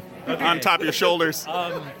noggin on top of your shoulders.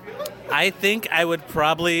 I think I would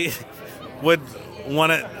probably would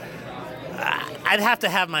want to. I'd have to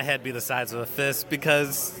have my head be the size of a fist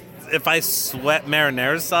because if I sweat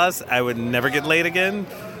marinara sauce, I would never get laid again.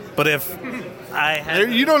 But if I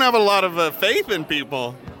had... You don't have a lot of faith in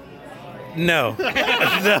people. No.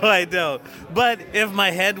 No, I don't. But if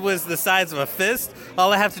my head was the size of a fist,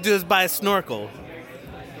 all I have to do is buy a snorkel.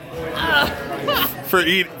 For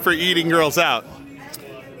eating girls out.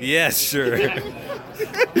 Yes, sure. Yeah,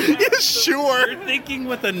 sure. You're thinking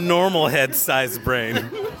with a normal head-sized brain.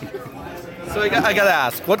 So I gotta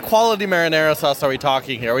ask, what quality marinara sauce are we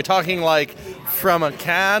talking here? Are we talking like from a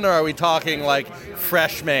can, or are we talking like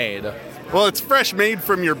fresh made? Well, it's fresh made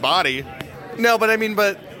from your body. No, but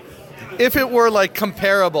if it were like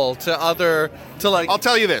comparable to like... I'll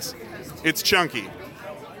tell you this, it's chunky.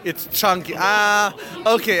 It's chunky.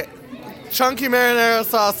 Okay. Chunky marinara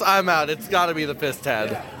sauce, I'm out. It's gotta be the fist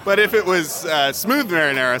head. But if it was smooth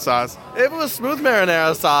marinara sauce... If it was smooth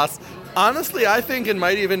marinara sauce, honestly, I think it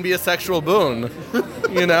might even be a sexual boon.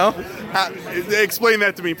 You know? Explain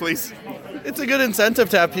that to me, please. It's a good incentive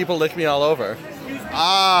to have people lick me all over.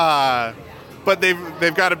 But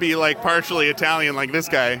they've got to be like partially Italian like this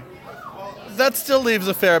guy. That still leaves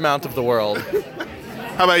a fair amount of the world.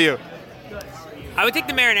 How about you? I would take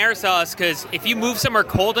the marinara sauce because if you move somewhere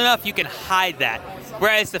cold enough, you can hide that.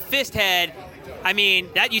 Whereas the fist head, I mean,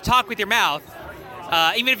 that you talk with your mouth.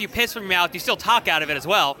 Even if you piss from your mouth, you still talk out of it as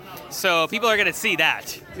well. So people are going to see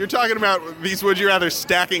that. You're talking about these would you rather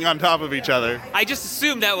stacking on top of each other. I just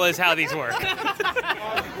assumed that was how these work.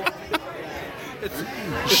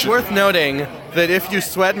 It's worth noting that if you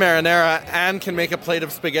sweat marinara and can make a plate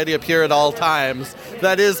of spaghetti appear at all times,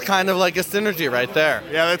 that is kind of like a synergy right there.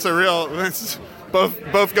 Yeah, that's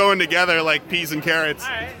both going together like peas and carrots. All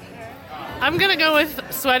right. I'm going to go with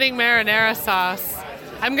sweating marinara sauce.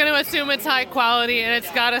 I'm going to assume it's high quality and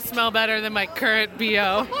it's got to smell better than my current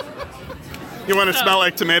BO. You want to smell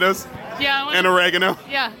like tomatoes? Yeah. And oregano?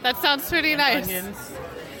 Yeah, that sounds pretty nice. Onions.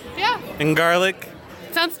 Yeah. And garlic.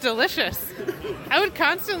 Sounds delicious. I would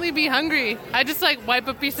constantly be hungry. I just wipe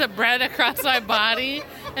a piece of bread across my body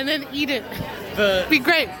and then eat it. Be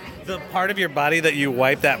great. The part of your body that you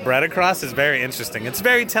wipe that bread across is very interesting. It's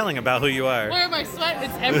very telling about who you are. Where my sweat?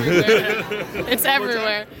 It's everywhere. It's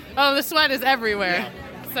everywhere. Oh, the sweat is everywhere.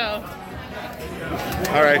 So.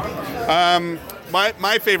 All right.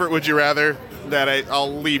 My favorite would you rather that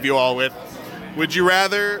I'll leave you all with. Would you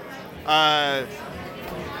rather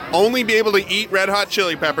only be able to eat Red Hot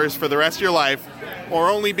Chili Peppers for the rest of your life, or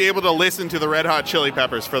only be able to listen to the Red Hot Chili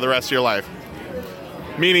Peppers for the rest of your life?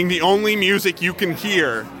 Meaning the only music you can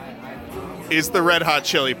hear is the Red Hot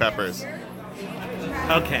Chili Peppers.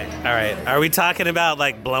 Okay, all right. Are we talking about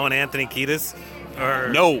blowing Anthony Kiedis? Or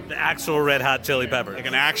no, the actual Red Hot Chili Peppers? Like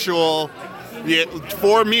an actual,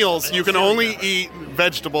 4 meals, you can only eat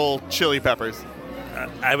vegetable chili peppers.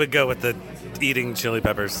 I would go with the eating chili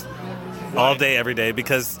peppers. All day, every day,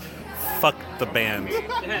 because fuck the band.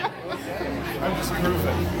 I'm just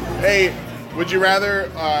proofing. Hey, would you rather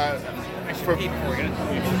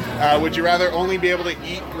would you rather only be able to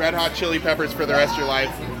eat Red Hot Chili Peppers for the rest of your life,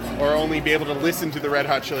 or only be able to listen to the Red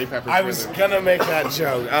Hot Chili Peppers? I was gonna make that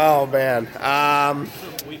joke. Oh man.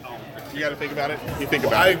 You gotta think about it. You think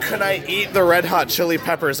about it. Could I eat the Red Hot Chili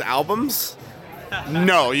Peppers albums?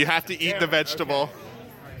 No, you have to eat the vegetable.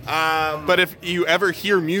 But if you ever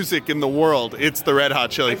hear music in the world, it's the Red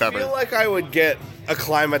Hot Chili Peppers. I feel like I would get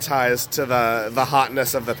acclimatized to the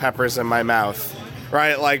hotness of the peppers in my mouth,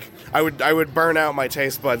 right? Like I would burn out my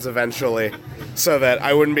taste buds eventually, so that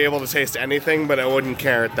I wouldn't be able to taste anything, but I wouldn't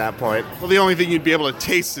care at that point. Well, the only thing you'd be able to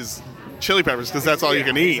taste is chili peppers because that's all you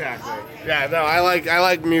can eat. Exactly. Yeah, no, I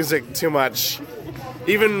like music too much.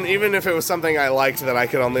 Even if it was something I liked that I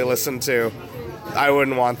could only listen to, I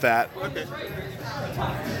wouldn't want that. Okay.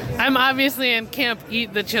 I'm obviously in camp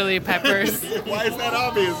eat the chili peppers. Why is that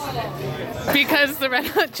obvious? Because the Red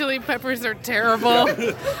Hot Chili Peppers are terrible,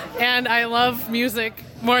 and I love music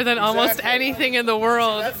more than almost anything in the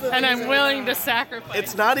world, and I'm willing to sacrifice.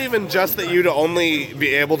 It's not even just that you'd only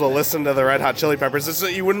be able to listen to the Red Hot Chili Peppers, it's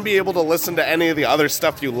that you wouldn't be able to listen to any of the other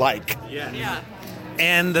stuff you like. Yeah.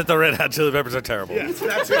 And that the Red Hot Chili Peppers are terrible. Yes,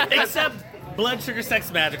 that's it. Except Blood Sugar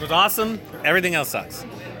Sex Magic was awesome. Everything else sucks.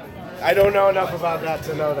 I don't know enough about that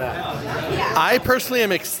to know that. I personally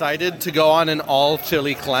am excited to go on an all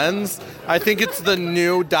chili cleanse. I think it's the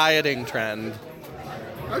new dieting trend.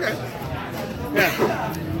 Okay.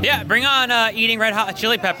 Yeah, bring on eating Red Hot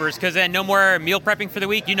Chili Peppers, because then no more meal prepping for the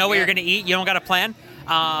week. You know what you're going to eat. You don't got a plan.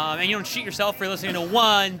 And you don't shoot yourself for listening to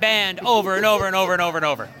one band over and over and over and over and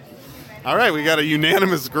over. All right, we got a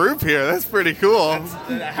unanimous group here. That's pretty cool.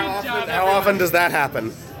 How often does that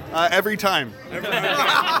happen? Every time. All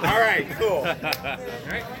right, cool.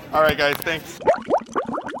 All right, guys, thanks.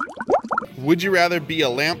 Would you rather be a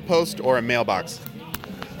lamppost or a mailbox?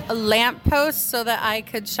 A lamppost so that I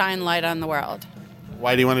could shine light on the world.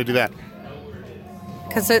 Why do you want to do that?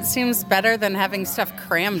 Because it seems better than having stuff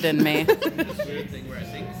crammed in me.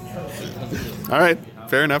 All right,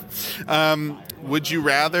 fair enough. Would you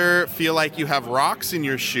rather feel like you have rocks in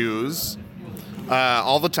your shoes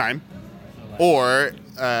all the time, or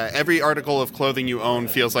every article of clothing you own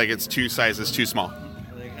feels like it's 2 sizes too small?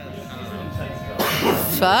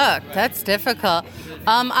 Fuck, that's difficult.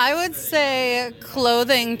 I would say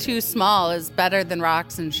clothing too small is better than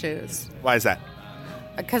rocks and shoes. Why is that?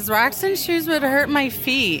 Because rocks and shoes would hurt my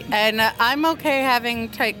feet, and I'm okay having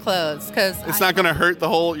tight clothes. Because It's not going to hurt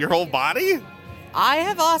your whole body? I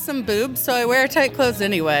have awesome boobs, so I wear tight clothes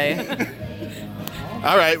anyway.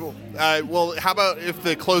 All right. Well, how about if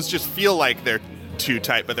the clothes just feel like they're too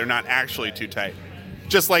tight, but they're not actually too tight?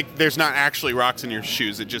 Just like there's not actually rocks in your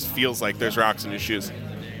shoes. It just feels like there's rocks in your shoes.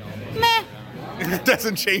 Meh. It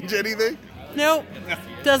doesn't change anything? Nope.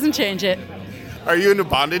 Doesn't change it. Are you into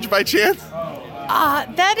bondage by chance?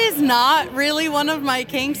 That is not really one of my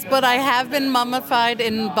kinks, but I have been mummified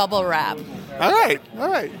in bubble wrap. All right.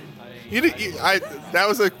 That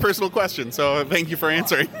was a personal question, so thank you for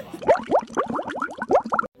answering.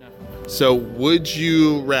 So, would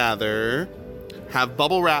you rather have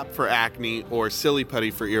bubble wrap for acne or silly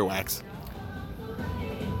putty for earwax?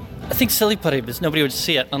 I think silly putty, because nobody would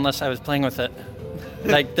see it unless I was playing with it.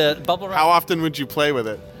 Like the bubble wrap. How often would you play with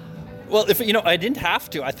it? Well, if I didn't have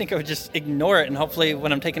to, I think I would just ignore it, and hopefully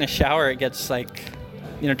when I'm taking a shower, it gets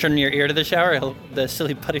turning your ear to the shower, the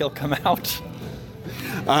silly putty will come out.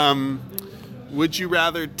 Would you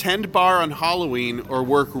rather tend bar on Halloween or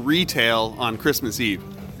work retail on Christmas Eve?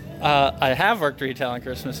 I have worked retail on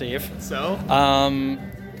Christmas Eve. So?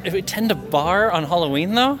 If we tend to bar on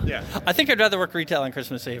Halloween, though? Yeah. I think I'd rather work retail on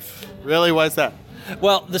Christmas Eve. Really? Why is that?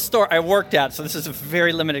 Well, the store I worked at, so this is a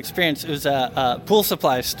very limited experience, it was a pool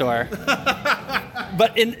supply store.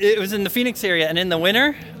 But it was in the Phoenix area, and in the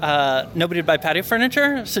winter, nobody would buy patio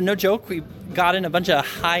furniture, so no joke, we got in a bunch of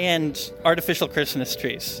high-end artificial Christmas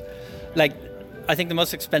trees. Like, I think the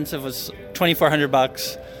most expensive was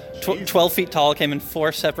 $2,400. 12 feet tall, came in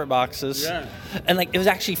 4 separate boxes. Yeah. And it was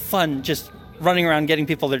actually fun just running around getting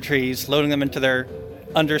people their trees, loading them into their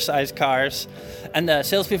undersized cars. And the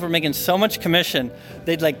salespeople were making so much commission,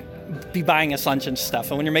 they'd be buying us lunch and stuff.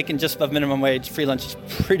 And when you're making just above minimum wage, free lunch is a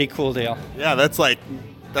pretty cool deal. Yeah, that's like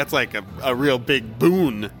a real big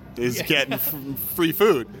boon is getting free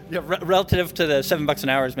food. Yeah, relative to the $7 an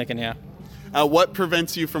hour is making, yeah. What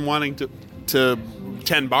prevents you from wanting to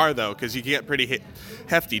tend bar, though? Because you get pretty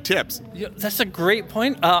hefty tips. Yeah, that's a great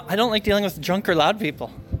point. I don't like dealing with drunk or loud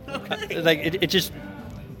people. It just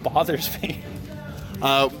bothers me.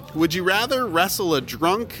 Would you rather wrestle a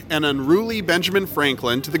drunk and unruly Benjamin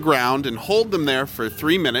Franklin to the ground and hold them there for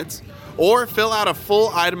 3 minutes, or fill out a full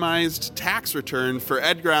itemized tax return for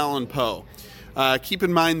Edgar Allan Poe? Keep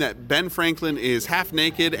in mind that Ben Franklin is half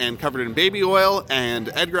naked and covered in baby oil, and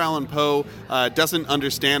Edgar Allan Poe doesn't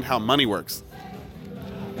understand how money works.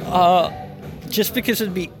 Just because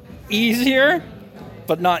it'd be easier,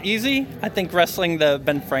 but not easy, I think wrestling the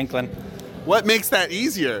Ben Franklin. What makes that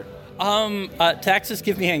easier? Taxes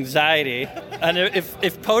give me anxiety. And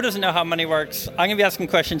if Poe doesn't know how money works, I'm going to be asking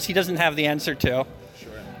questions he doesn't have the answer to.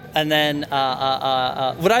 Sure. And then,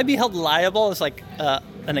 would I be held liable as like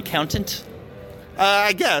an accountant?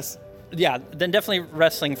 I guess. Yeah, then definitely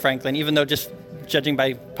wrestling Franklin, even though just judging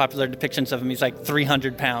by popular depictions of him, he's like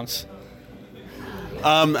 300 pounds.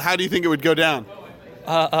 How do you think it would go down?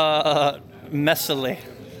 Messily.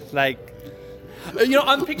 Like,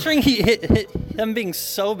 I'm picturing him being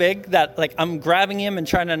so big that, like, I'm grabbing him and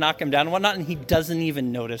trying to knock him down and whatnot, and he doesn't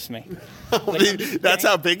even notice me. Like, that's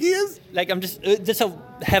how big he is? Like, I'm just how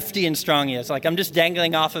hefty and strong he is. Like, I'm just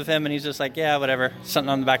dangling off of him, and he's just like, yeah, whatever. Something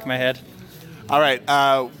on the back of my head. All right.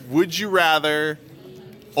 Would you rather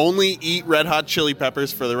only eat Red Hot Chili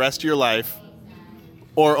Peppers for the rest of your life,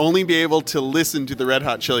 or only be able to listen to the Red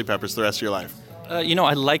Hot Chili Peppers the rest of your life?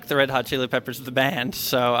 I like the Red Hot Chili Peppers, the band,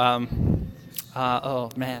 so, oh,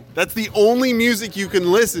 man. That's the only music you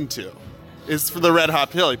can listen to, is for the Red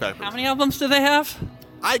Hot Chili Peppers. How many albums do they have?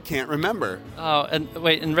 I can't remember. Oh, and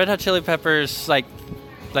wait, and Red Hot Chili Peppers, like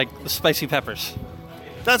spicy peppers.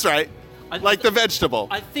 That's right. Like the vegetable.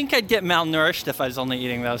 I think I'd get malnourished if I was only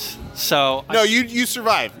eating those. So no, you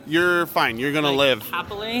survive. You're fine. You're gonna live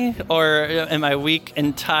happily, or am I weak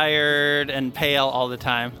and tired and pale all the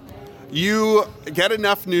time? You get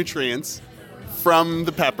enough nutrients from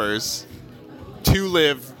the peppers to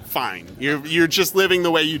live fine. You're just living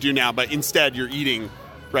the way you do now, but instead you're eating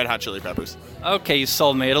Red Hot Chili Peppers. Okay, you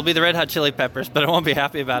sold me. It'll be the Red Hot Chili Peppers, but I won't be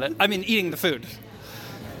happy about it. I mean, eating the food.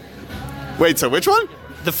 Wait, so which one?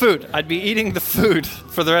 The food. I'd be eating the food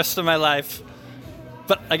for the rest of my life.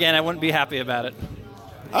 But again, I wouldn't be happy about it.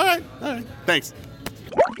 All right. Thanks.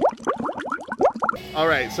 All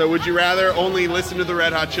right, so would you rather only listen to the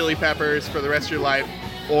Red Hot Chili Peppers for the rest of your life,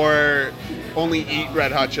 or only eat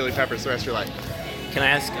Red Hot Chili Peppers the rest of your life? Can I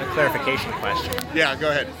ask a clarification question? Yeah,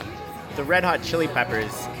 go ahead. The Red Hot Chili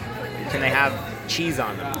Peppers, can they have cheese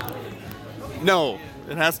on them? No,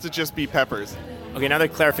 it has to just be peppers. Okay, another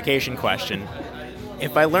clarification question.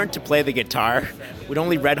 If I learned to play the guitar, would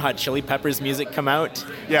only Red Hot Chili Peppers music come out?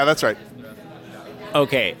 Yeah, that's right.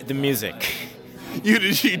 Okay, the music.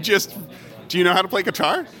 Do you know how to play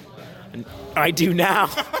guitar? I do now.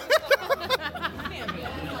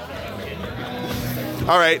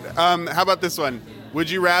 All right, how about this one? Would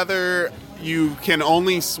you rather you can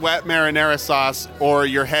only sweat marinara sauce, or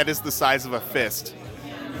your head is the size of a fist?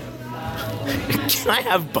 Can I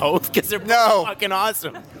have both? Because they're both fucking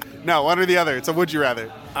awesome. No, one or the other. It's a would you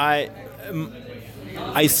rather. I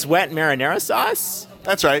sweat marinara sauce?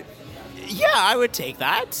 That's right. Yeah, I would take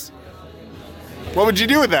that. What would you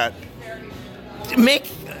do with that?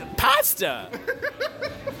 Make pasta.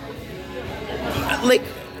 Like,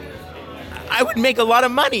 I would make a lot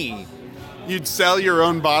of money. You'd sell your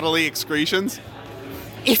own bodily excretions?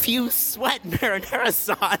 If you sweat marinara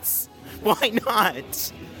sauce, why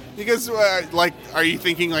not? Because, are you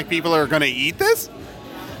thinking, people are going to eat this?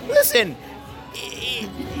 Listen,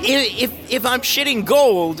 if I'm shitting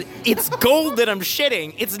gold, it's gold that I'm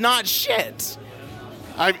shitting. It's not shit.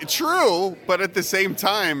 True, but at the same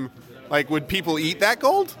time, would people eat that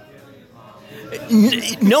gold?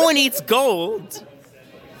 No one eats gold.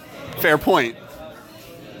 Fair point.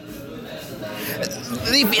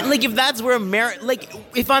 If that's where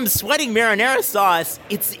if I'm sweating marinara sauce,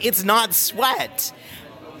 it's not sweat.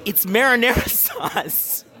 It's marinara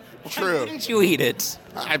sauce. True. Why wouldn't you eat it?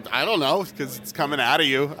 I don't know, because it's coming out of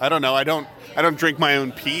you. I don't know. I don't drink my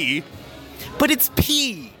own pee. But it's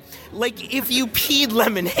pee. If you peed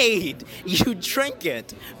lemonade, you drink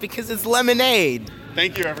it because it's lemonade.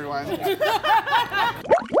 Thank you, everyone.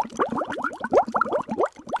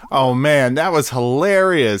 Oh man, that was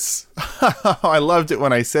hilarious. I loved it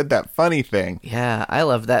when I said that funny thing. Yeah, I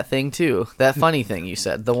loved that thing too. That funny thing you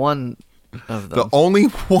said. The one of them. The only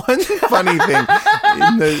one funny thing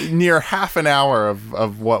in the near half an hour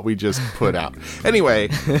of what we just put out. Anyway,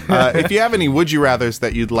 if you have any would you rathers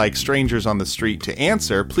that you'd like strangers on the street to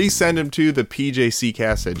answer, please send them to the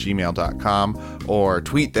pjccast@gmail.com or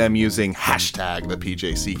tweet them using hashtag the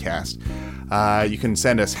pjccast. You can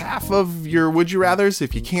send us half of your would you rathers.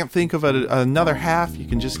 If you can't think of another half, you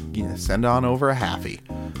can just send on over a halfie,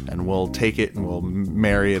 and we'll take it and we'll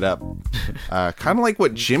marry it up. Kind of like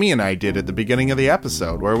what Jimmy and I did at the beginning of the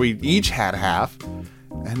episode, where we each had half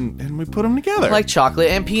and we put them together. Like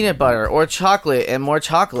chocolate and peanut butter, or chocolate and more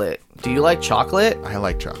chocolate. Do you like chocolate? I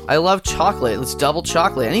like chocolate. I love chocolate. It's double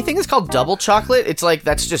chocolate. Anything that's called double chocolate, it's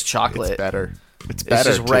that's just chocolate. It's better. It's better.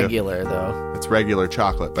 It's just regular though. It's regular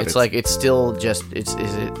chocolate, but it's like it's still just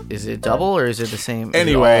is it double or is it the same?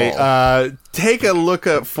 Anyway, take a look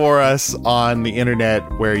up for us on the internet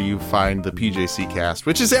where you find the PJC Cast,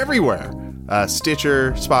 which is everywhere.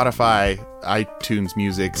 Stitcher, Spotify, iTunes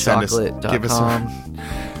Music. Send us, give us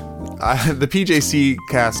the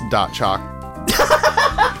PJCcast.chalk.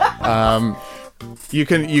 You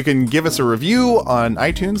can give us a review on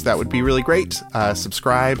iTunes. That would be really great.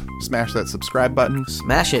 Subscribe. Smash that subscribe button.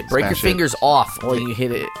 Smash it. Break your fingers off while you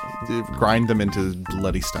hit it. Grind them into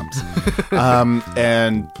bloody stumps.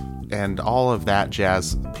 And all of that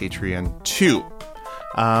jazz. Patreon too.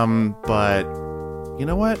 But you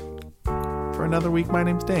know what? For another week, my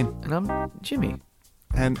name's Dane. And I'm Jimmy.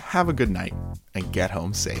 And have a good night. And get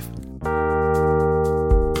home safe.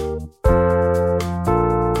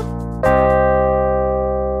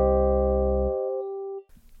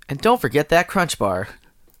 And don't forget that Crunch Bar.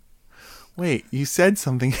 Wait, you said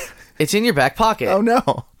something. It's in your back pocket. Oh,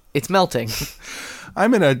 no. It's melting.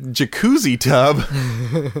 I'm in a jacuzzi tub.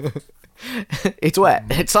 It's wet.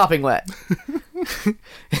 It's sopping wet.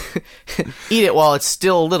 Eat it while it's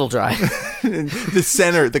still a little dry. The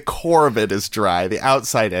center, the core of it is dry. The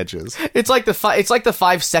outside edges. It's like the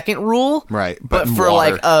 5-second rule. Right. But for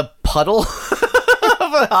water. Like a puddle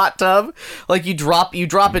of a hot tub, like you drop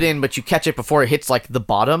it in, but you catch it before it hits like the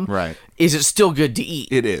bottom. Right. Is it still good to eat?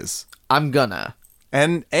 It is. I'm gonna.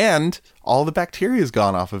 And all the bacteria is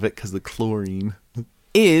gone off of it because the chlorine.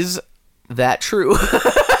 Is that true?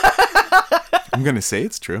 I'm gonna say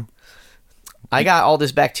it's true. I got all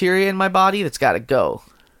this bacteria in my body that's got to go.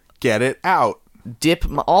 Get it out. Dip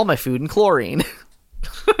all my food in chlorine.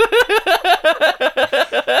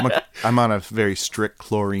 I'm on a very strict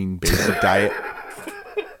chlorine-based diet.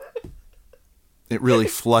 It really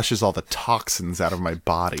flushes all the toxins out of my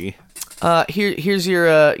body. Here's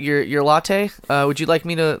your latte. Would you like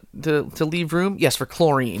me to leave room? Yes, for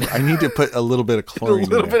chlorine. I need to put a little bit of chlorine.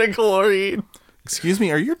 Bit of chlorine. Excuse me,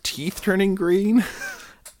 are your teeth turning green?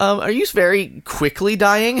 Are you very quickly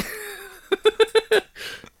dying?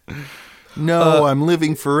 No, I'm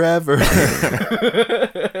living forever.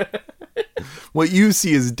 What you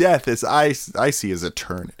see as death, as I see as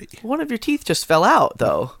eternity. One of your teeth just fell out,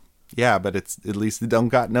 though. Yeah, but it's at least it don't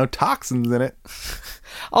got no toxins in it.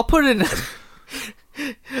 I'll put it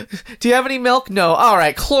in. Do you have any milk? No. All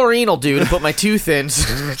right, chlorine will do to put my tooth in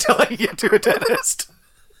until I get to a dentist.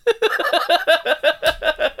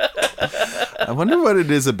 I wonder what it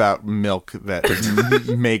is about milk that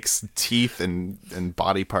makes teeth and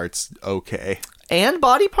body parts okay. And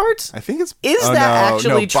body parts? I think it's... Is that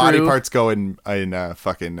actually true? Body parts go in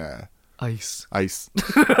fucking... Ice.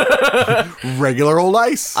 Regular old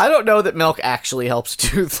ice. I don't know that milk actually helps a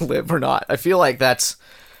tooth live or not. I feel like that's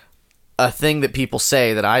a thing that people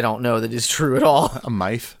say that I don't know that is true at all. A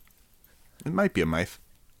myth. It might be a myth.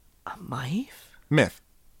 A myth? Myth.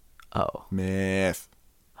 Oh. Myth.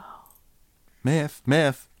 Oh. Myth.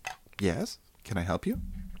 Yes? Can I help you?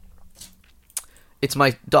 It's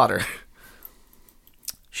my daughter.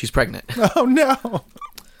 She's pregnant. Oh, no.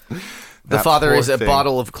 The father is a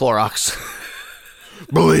bottle of Clorox.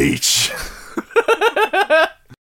 Bleach.